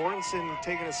 Rachel Mortensen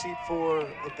taking a seat for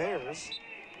the Bears.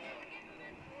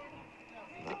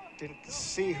 Didn't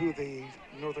see who the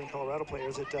Northern Colorado player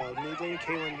is. Kaylin Needling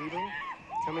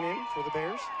coming in for the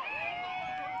Bears.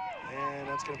 And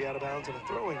that's going to be out of bounds and a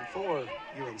throw-in for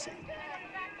UNC.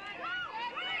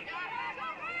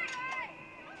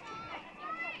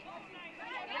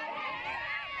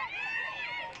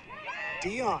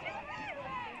 Dion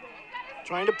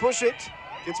trying to push it.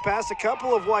 Gets past a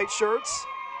couple of white shirts.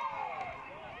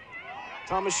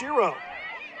 Tamashiro.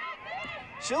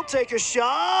 She'll take a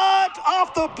shot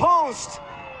off the post.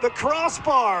 The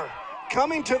crossbar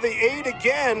coming to the aid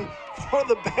again for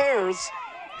the Bears.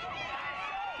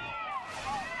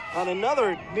 On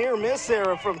another near miss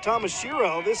there from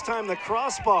Tamashiro. This time the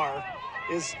crossbar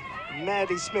is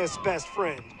Maddie Smith's best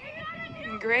friend.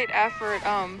 Great effort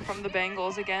from the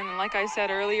Bengals again. And like I said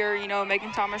earlier, you know,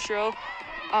 Megan Tamashiro,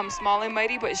 small and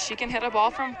mighty, but she can hit a ball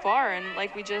from far. And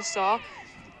like we just saw,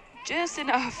 just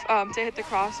enough to hit the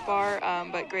crossbar,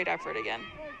 but great effort again.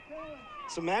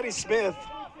 So Maddie Smith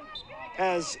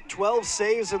has 12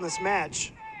 saves in this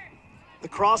match. The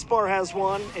crossbar has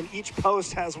one, and each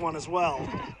post has one as well.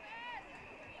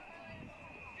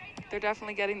 They're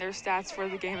definitely getting their stats for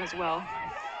the game as well.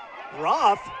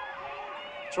 Roth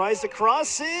tries to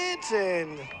cross it,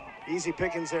 and easy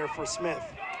pickings there for Smith.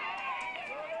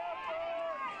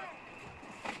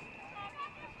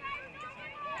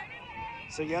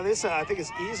 So yeah, this I think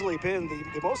has easily been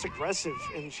the most aggressive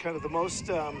and kind of the most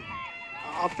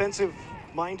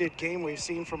offensive-minded game we've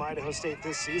seen from Idaho State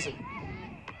this season.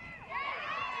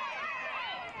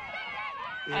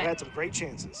 We've had some great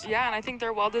chances. Yeah, and I think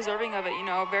they're well deserving of it. You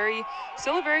know,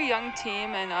 still a very young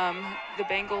team, and the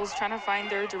Bengals trying to find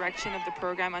their direction of the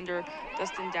program under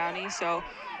Dustin Downey. So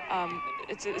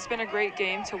it's been a great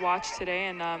game to watch today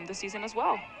and the season as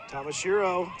well.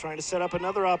 Tamashiro trying to set up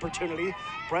another opportunity.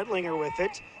 Bretlinger with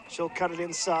it. She'll cut it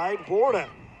inside. Warda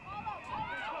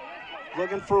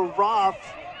looking for Roth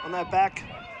on that back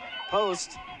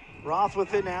post. Roth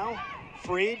with it now.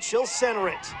 Freed, she'll center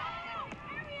it.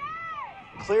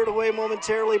 Cleared away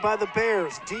momentarily by the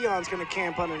Bears. Dion's going to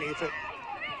camp underneath it.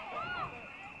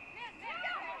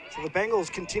 So the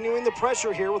Bengals continuing the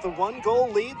pressure here with a 1-goal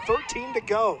lead, 13 to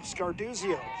go.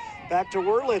 Scarduzio back to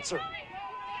Wurlitzer.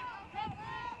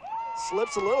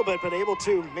 Slips a little bit, but able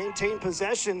to maintain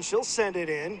possession. She'll send it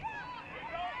in.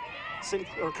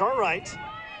 Cartwright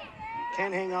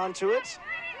can't hang on to it,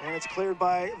 and it's cleared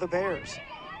by the Bears.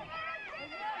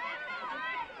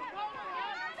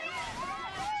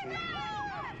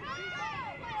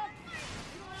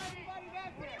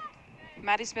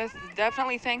 Maddie Smith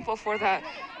definitely thankful for the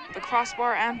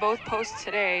crossbar and both posts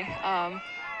today.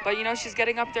 But, you know, she's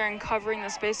getting up there and covering the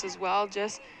space as well.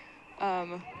 Just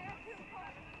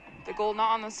the goal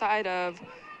not on the side of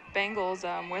Bengals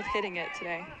with hitting it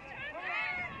today.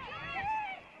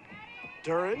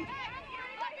 Duran.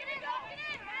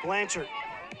 Blanchard.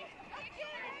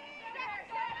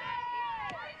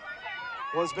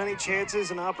 Well, as many chances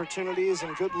and opportunities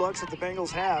and good looks that the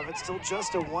Bengals have, it's still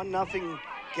just a 1-0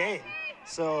 game.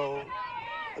 So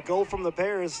a goal from the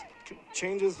Bears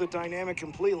changes the dynamic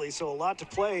completely. So a lot to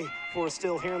play for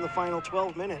still here in the final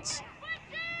 12 minutes.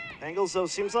 Bengals, though,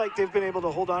 seems like they've been able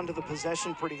to hold on to the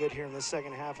possession pretty good here in the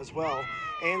second half as well,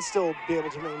 and still be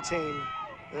able to maintain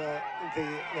that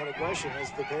aggression as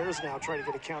the Bears now try to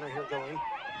get a counter here going.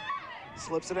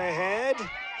 Slips it ahead.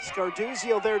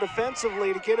 Scarduzio there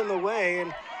defensively to get in the way,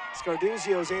 and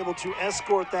Scarduzio is able to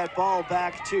escort that ball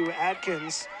back to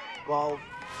Atkins while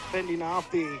fending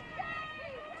off the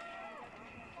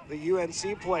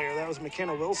UNC player. That was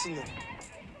McKenna Wilson there.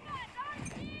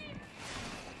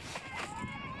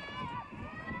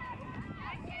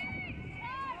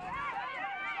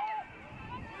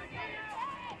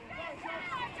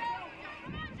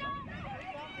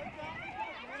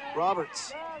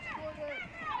 Roberts.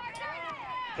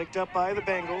 Picked up by the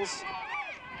Bengals.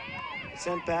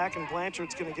 Sent back, and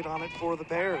Blanchard's going to get on it for the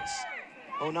Bears.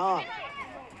 Onan.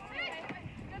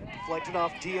 Deflected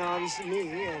off Dion's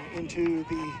knee and into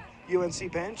the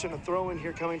UNC bench, and a throw in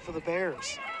here coming for the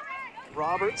Bears.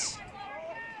 Roberts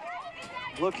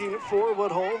looking for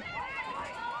Woodhull.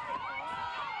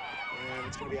 And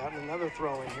it's going to be out, and another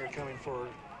throw in here coming for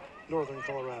Northern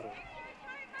Colorado.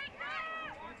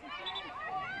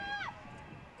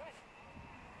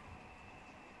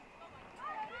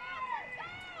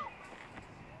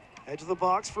 Edge of the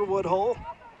box for Woodhull.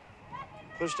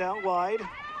 Pushed out wide.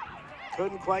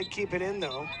 Couldn't quite keep it in,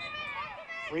 though.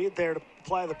 Freed there to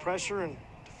apply the pressure and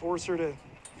to force her to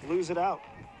lose it out.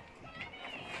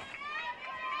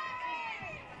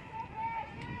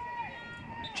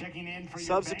 Checking in for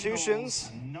substitutions.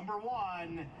 Your Bengals, number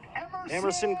 1,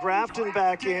 Emerson Grafton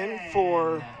back in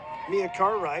for Mia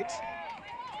Cartwright.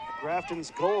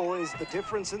 Grafton's goal is the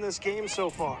difference in this game so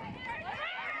far.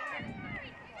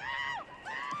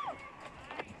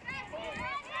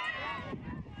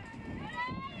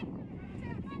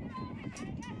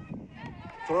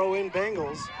 Throw in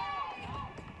Bengals.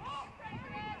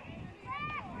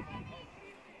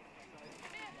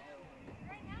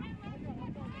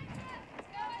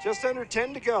 Just under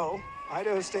 10 to go.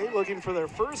 Idaho State looking for their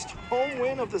first home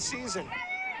win of the season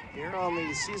here on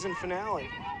the season finale.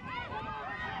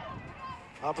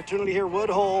 Opportunity here,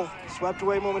 Woodhull swept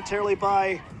away momentarily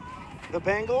by the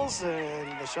Bengals,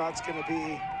 and the shot's going to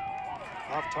be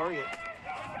off target.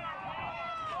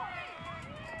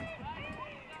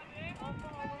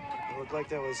 It looked like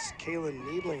that was Kaylin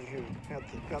Needling who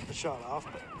got the shot off,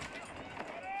 but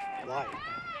wide.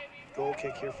 Goal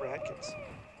kick here for Atkins.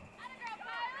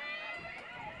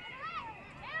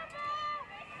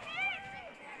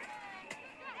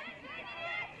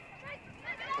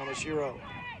 Tamashiro.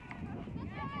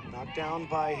 Knocked down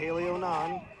by Haley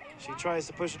Onan. She tries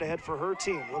to push it ahead for her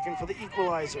team, looking for the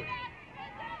equalizer.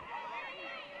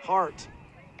 Hart.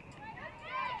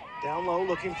 Down low,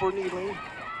 looking for Needling.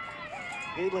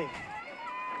 Needling.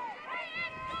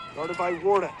 Guarded by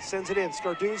Warda, sends it in.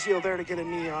 Scarduzio there to get a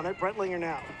knee on it. Brettlinger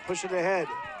now, push it ahead.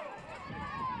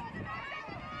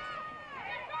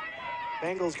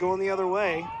 Bengals going the other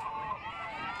way.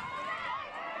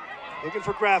 Looking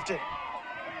for Grafton.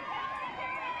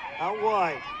 Out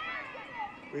wide.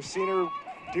 We've seen her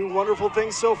do wonderful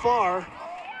things so far.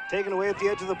 Taken away at the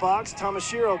edge of the box.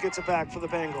 Tamashiro gets it back for the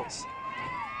Bengals.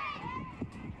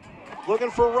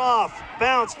 Looking for Roth.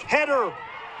 Bounced. Header.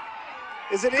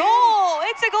 Is it in? Goal!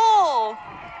 It's a goal!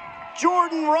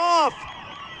 Jordan Roth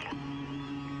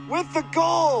with the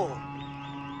goal.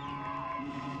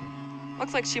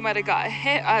 Looks like she might have got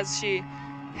hit as she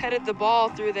headed the ball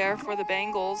through there for the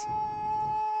Bengals.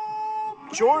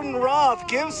 Jordan Roth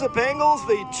gives the Bengals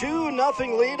the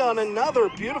 2-0 lead on another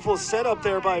beautiful setup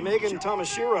there by Megan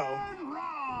Tamashiro.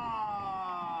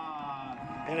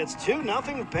 And it's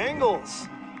 2-0 Bengals.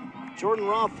 Jordan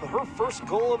Roth, her first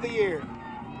goal of the year.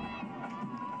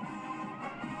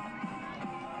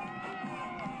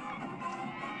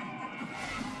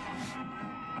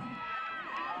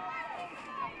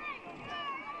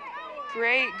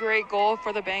 Great goal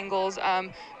for the Bengals.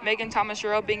 Megan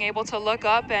Tamashiro being able to look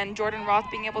up and Jordan Roth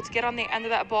being able to get on the end of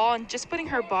that ball and just putting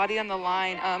her body on the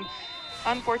line.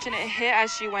 Unfortunate hit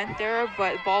as she went there,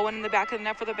 but ball went in the back of the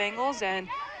net for the Bengals and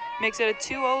makes it a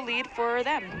 2-0 lead for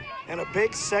them. And a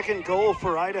big second goal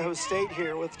for Idaho State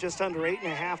here with just under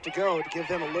 8.5 to go to give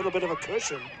them a little bit of a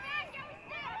cushion.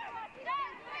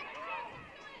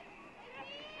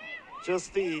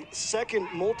 Just the second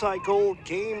multi-goal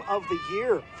game of the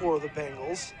year for the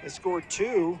Bengals. They scored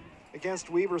 2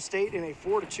 against Weber State in a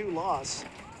 4-2 loss.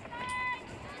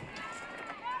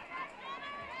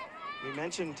 We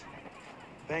mentioned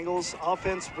Bengals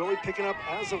offense really picking up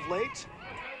as of late.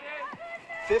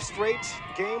 5th straight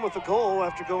game with a goal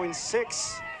after going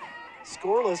 6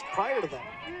 scoreless prior to that.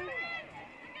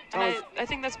 And I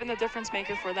think that's been the difference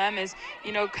maker for them is,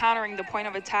 you know, countering the point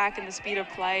of attack and the speed of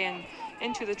play and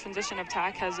into the transition of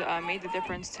attack has made the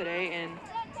difference today in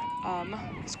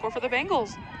score for the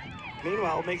Bengals.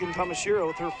 Meanwhile, Megan Tomashiro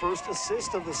with her first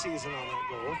assist of the season on that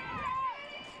goal.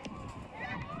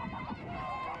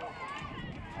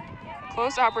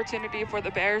 Close opportunity for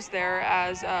the Bears there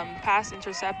as pass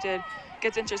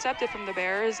gets intercepted from the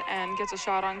Bears and gets a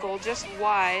shot on goal just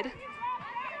wide.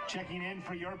 Checking in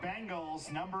for your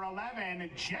Bengals, number 11,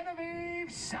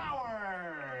 Genevieve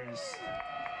Sowers.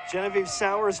 Genevieve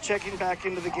Sowers checking back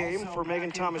into the game Also for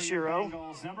Megan Tomashiro.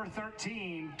 Bengals, number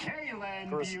 13, Kaylin Of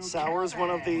course, Buchanan. Sowers, one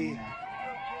of the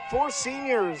 4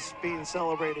 seniors being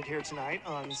celebrated here tonight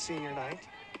on senior night.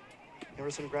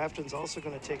 Emerson Grafton's also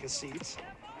going to take a seat.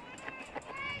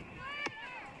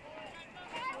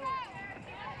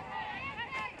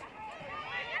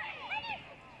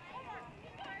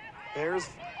 Bears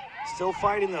still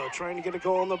fighting though, trying to get a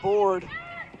goal on the board.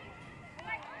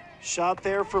 Shot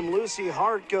there from Lucy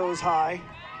Hart goes high.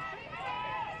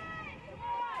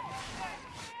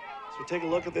 So we take a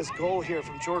look at this goal here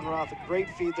from Jordan Roth. A great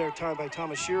feed there, timed by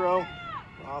Tomashiro.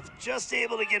 Roth just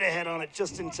able to get ahead on it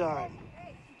just in time.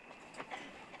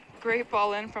 Great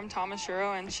ball in from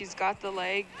Tomashiro, and she's got the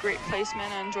leg. Great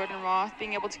placement on Jordan Roth,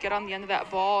 being able to get on the end of that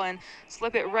ball and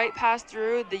slip it right past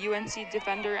through the UNC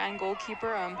defender and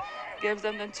goalkeeper. Gives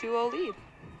them the 2-0 lead.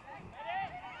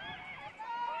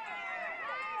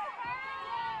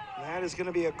 That is going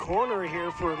to be a corner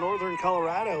here for Northern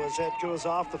Colorado as that goes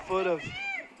off the foot of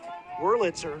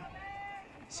Wurlitzer.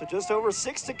 So just over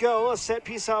 6 to go, a set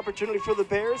piece opportunity for the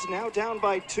Bears, now down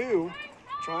by 2,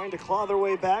 trying to claw their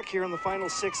way back here in the final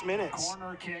 6 minutes.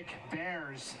 Corner kick,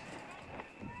 Bears.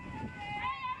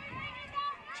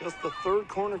 Just the 3rd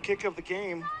corner kick of the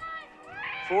game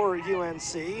for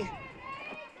UNC.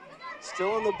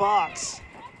 Still in the box.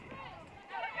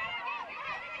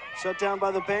 Shut down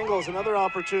by the Bengals, another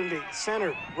opportunity.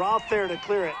 Centered, Roth there to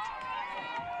clear it.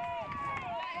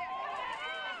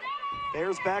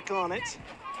 Bears back on it.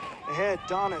 Ahead,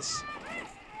 Donis.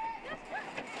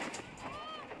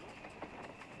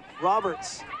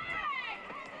 Roberts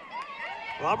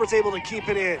able to keep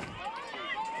it in.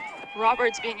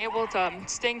 Roberts being able to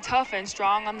staying tough and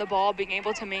strong on the ball, being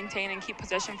able to maintain and keep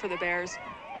possession for the Bears.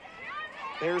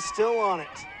 Bears still on it.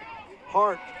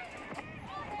 Hart.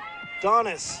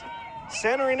 Donis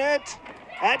centering it.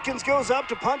 Atkins goes up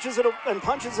to punches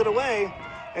it away.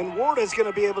 And Ward is going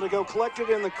to be able to go collect it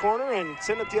in the corner and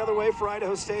send it the other way for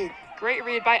Idaho State. Great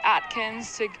read by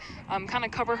Atkins to kind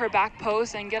of cover her back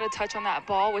post and get a touch on that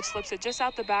ball, which slips it just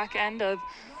out the back end of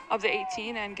the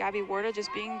 18, and Gabby Warda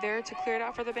just being there to clear it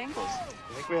out for the Bengals.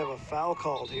 I think we have a foul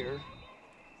called here.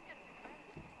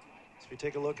 As we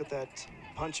take a look at that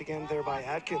punch again there by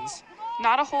Atkins.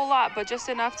 Not a whole lot, but just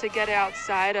enough to get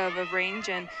outside of range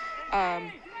and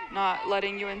not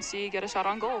letting UNC get a shot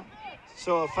on goal.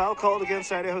 So a foul called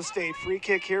against Idaho State. Free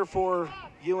kick here for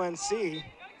UNC.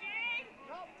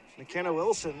 McKenna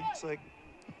Wilson, it's like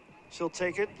she'll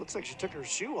take it. Looks like she took her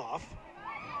shoe off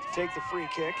to take the free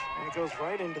kick, and it goes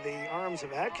right into the arms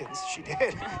of Atkins. She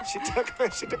did. She took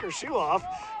her shoe off,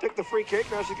 took the free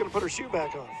kick. Now she's going to put her shoe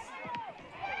back on.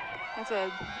 That's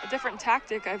a different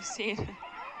tactic I've seen.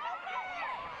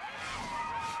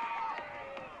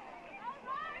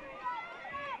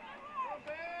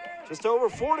 Just over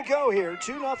 4 to go here.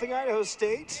 2-0 Idaho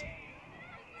State.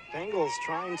 Bengals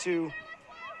trying to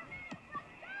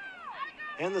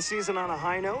end the season on a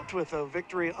high note with a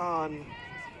victory on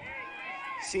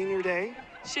Senior Day.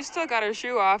 She still got her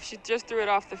shoe off. She just threw it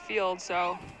off the field,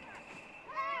 so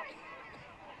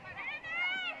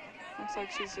looks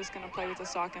like she's just going to play with a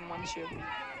sock and one shoe.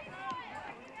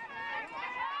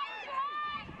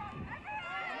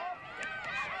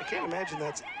 I can't imagine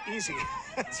that's easy,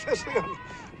 especially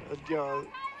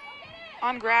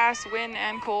on grass, wind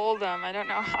and cold. I don't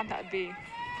know how that'd be.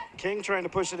 King trying to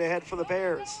push it ahead for the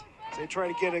Bears. They try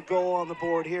to get a goal on the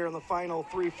board here in the final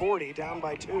 3:40, down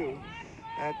by 2.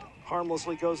 That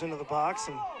harmlessly goes into the box,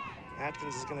 and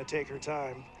Atkins is going to take her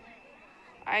time.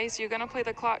 Ice, you're going to play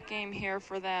the clock game here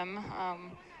for them.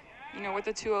 With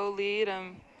the 2-0 lead,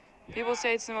 people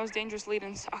say it's the most dangerous lead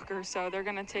in soccer, so they're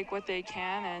going to take what they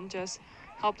can and just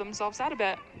help themselves out a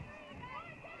bit.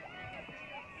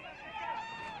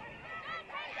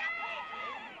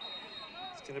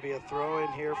 going to be a throw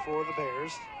in here for the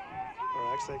Bears.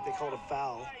 Or actually, they called a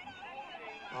foul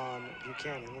on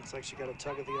Buchanan. Looks like she got a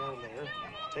tug of the arm there.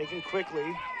 Taken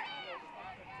quickly.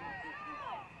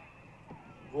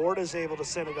 Ward is able to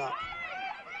send it up.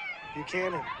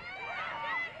 Buchanan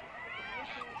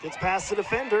gets past the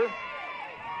defender.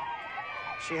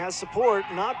 She has support,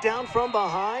 knocked down from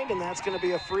behind, and that's going to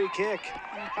be a free kick.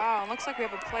 Wow, looks like we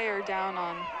have a player down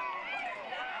on.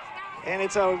 And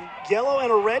it's a yellow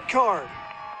and a red card.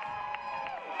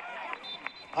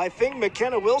 I think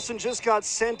McKenna Wilson just got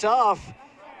sent off.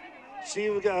 It's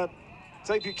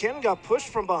like Buchanan got pushed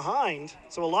from behind.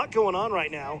 So a lot going on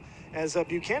right now as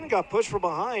Buchanan got pushed from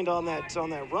behind on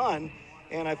that run.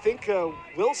 And I think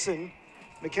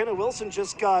McKenna Wilson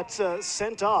just got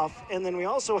sent off. And then we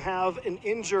also have an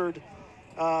injured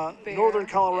Northern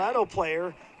Colorado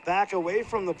player back away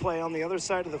from the play on the other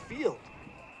side of the field.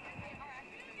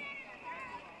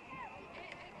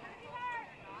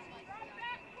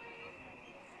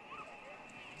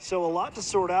 So a lot to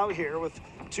sort out here with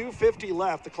 2:50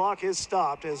 left. The clock is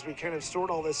stopped as we kind of sort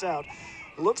all this out.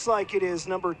 Looks like it is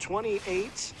number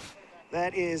 28.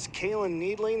 That is Kaylin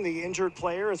Needling, the injured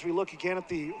player, as we look again at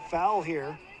the foul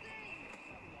here.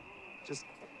 Just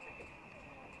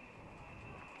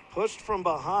pushed from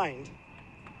behind.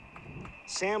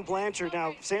 Sam Blanchard.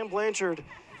 Now, Sam Blanchard,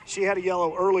 she had a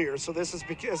yellow earlier, so this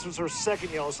was her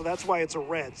second yellow, so that's why it's a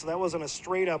red. So that wasn't a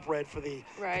straight-up red for the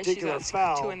particular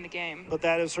foul. 2 in the game. But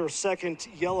that is her second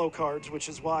yellow cards, which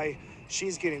is why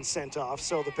she's getting sent off.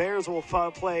 So the Bears will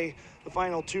play the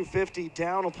final 2:50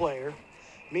 down a player.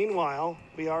 Meanwhile,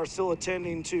 we are still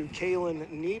attending to Kaylin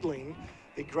Needling,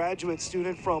 the graduate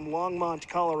student from Longmont,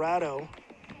 Colorado,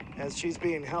 as she's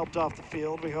being helped off the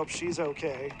field. We hope she's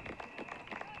okay.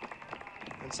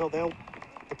 And so the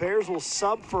Bears will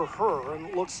sub for her, and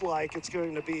it looks like it's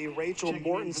going to be Rachel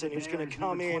Mortensen who's going to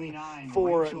come in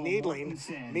for Needling.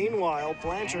 Meanwhile,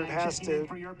 Blanchard has to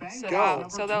go.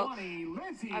 So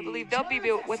I believe they'll be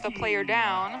with the player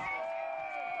down.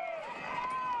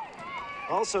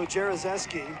 Also, Lizzie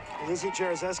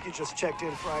Jarozeski just checked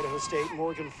in for Idaho State.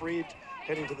 Morgan Freed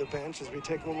heading to the bench as we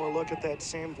take one more look at that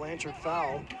Sam Blanchard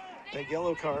foul, that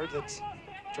yellow card that's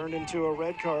turned into a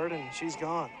red card, and she's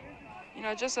gone. You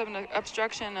know, just an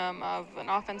obstruction of an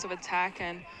offensive attack,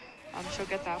 and she'll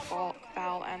get that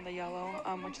foul and the yellow,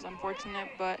 which is unfortunate,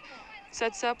 but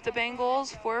sets up the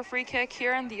Bengals for a free kick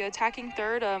here in the attacking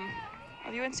third of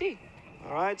UNC.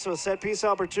 All right, so a set piece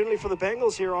opportunity for the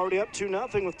Bengals here, already up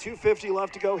 2-0 with 2:50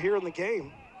 left to go here in the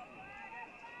game.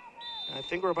 And I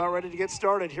think we're about ready to get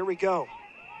started. Here we go.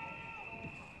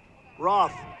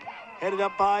 Roth, headed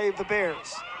up by the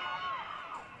Bears.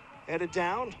 Headed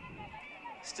down,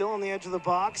 still on the edge of the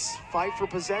box, fight for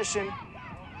possession.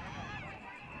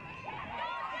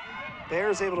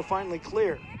 Bears able to finally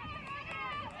clear.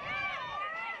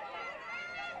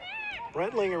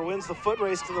 Brentlinger wins the foot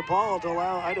race to the ball to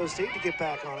allow Idaho State to get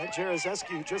back on it. Jarozeski,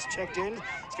 who just checked in,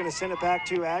 is going to send it back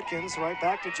to Atkins, right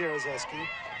back to Jarozeski.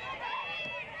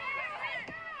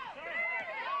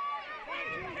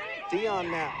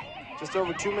 Dion now, just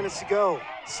over 2 minutes to go.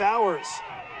 Sowers,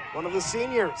 one of the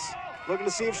seniors, looking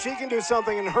to see if she can do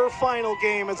something in her final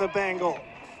game as a Bengal.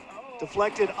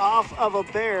 Deflected off of a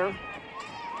Bear.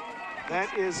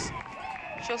 That is...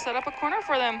 She'll set up a corner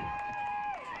for them.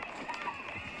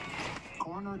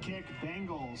 Corner kick,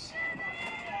 Bengals.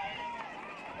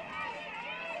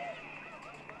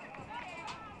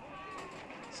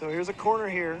 So here's a corner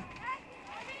here.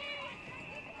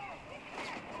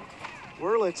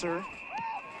 Wurlitzer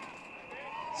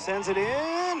sends it in.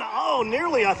 Oh,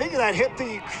 nearly. I think that hit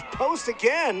the post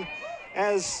again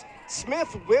as Smith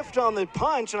whiffed on the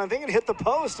punch, and I think it hit the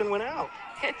post and went out.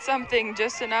 Hit something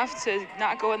just enough to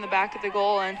not go in the back of the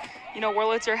goal, and you know,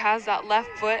 Wurlitzer has that left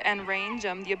foot and range,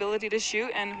 the ability to shoot,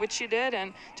 and which she did,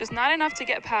 and just not enough to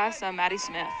get past Maddie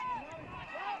Smith.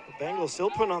 The Bengals still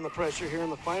putting on the pressure here in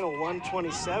the final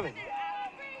 1:27.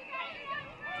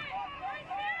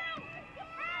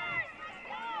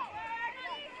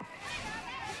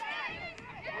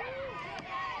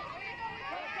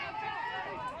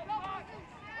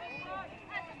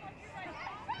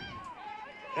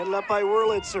 Headed up by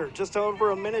Wurlitzer, just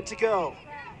over a minute to go.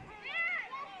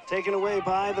 Taken away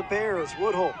by the Bears.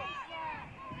 Woodhull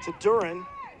to Duran.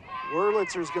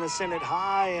 Wurlitzer's going to send it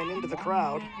high and into the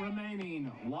crowd. 1 minute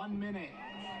remaining. 1 minute.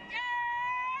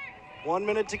 1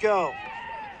 minute to go.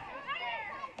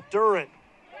 Duran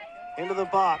into the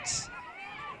box.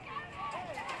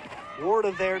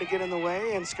 Warda there to get in the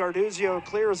way, and Scarduzio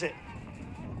clears it.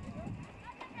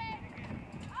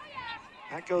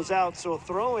 That goes out, so a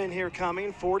throw in here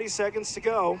coming. 40 seconds to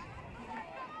go.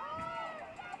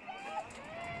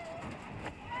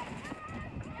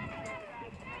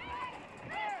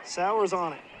 Sowers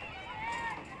on it.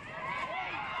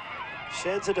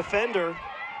 Sheds a defender.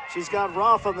 She's got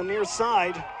Roth on the near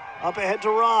side. Up ahead to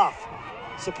Roth.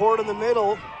 Support in the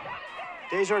middle.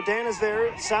 Desjardins is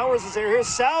there. Sowers is there. Here's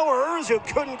Sowers, who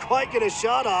couldn't quite get a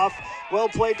shot off. Well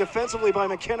played defensively by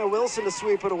McKenna Wilson to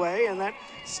sweep it away, and that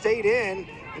stayed in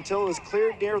until it was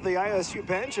cleared near the ISU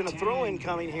bench, and a throw-in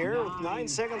coming here with 9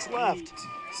 seconds left.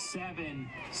 7,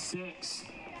 6,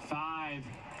 5,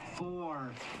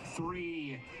 4,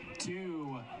 3,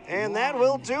 2. And that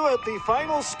will do it. The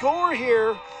final score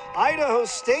here, Idaho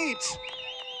State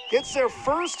gets their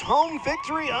first home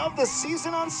victory of the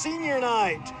season on senior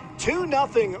night.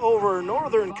 2-0 over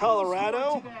Northern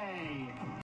Colorado.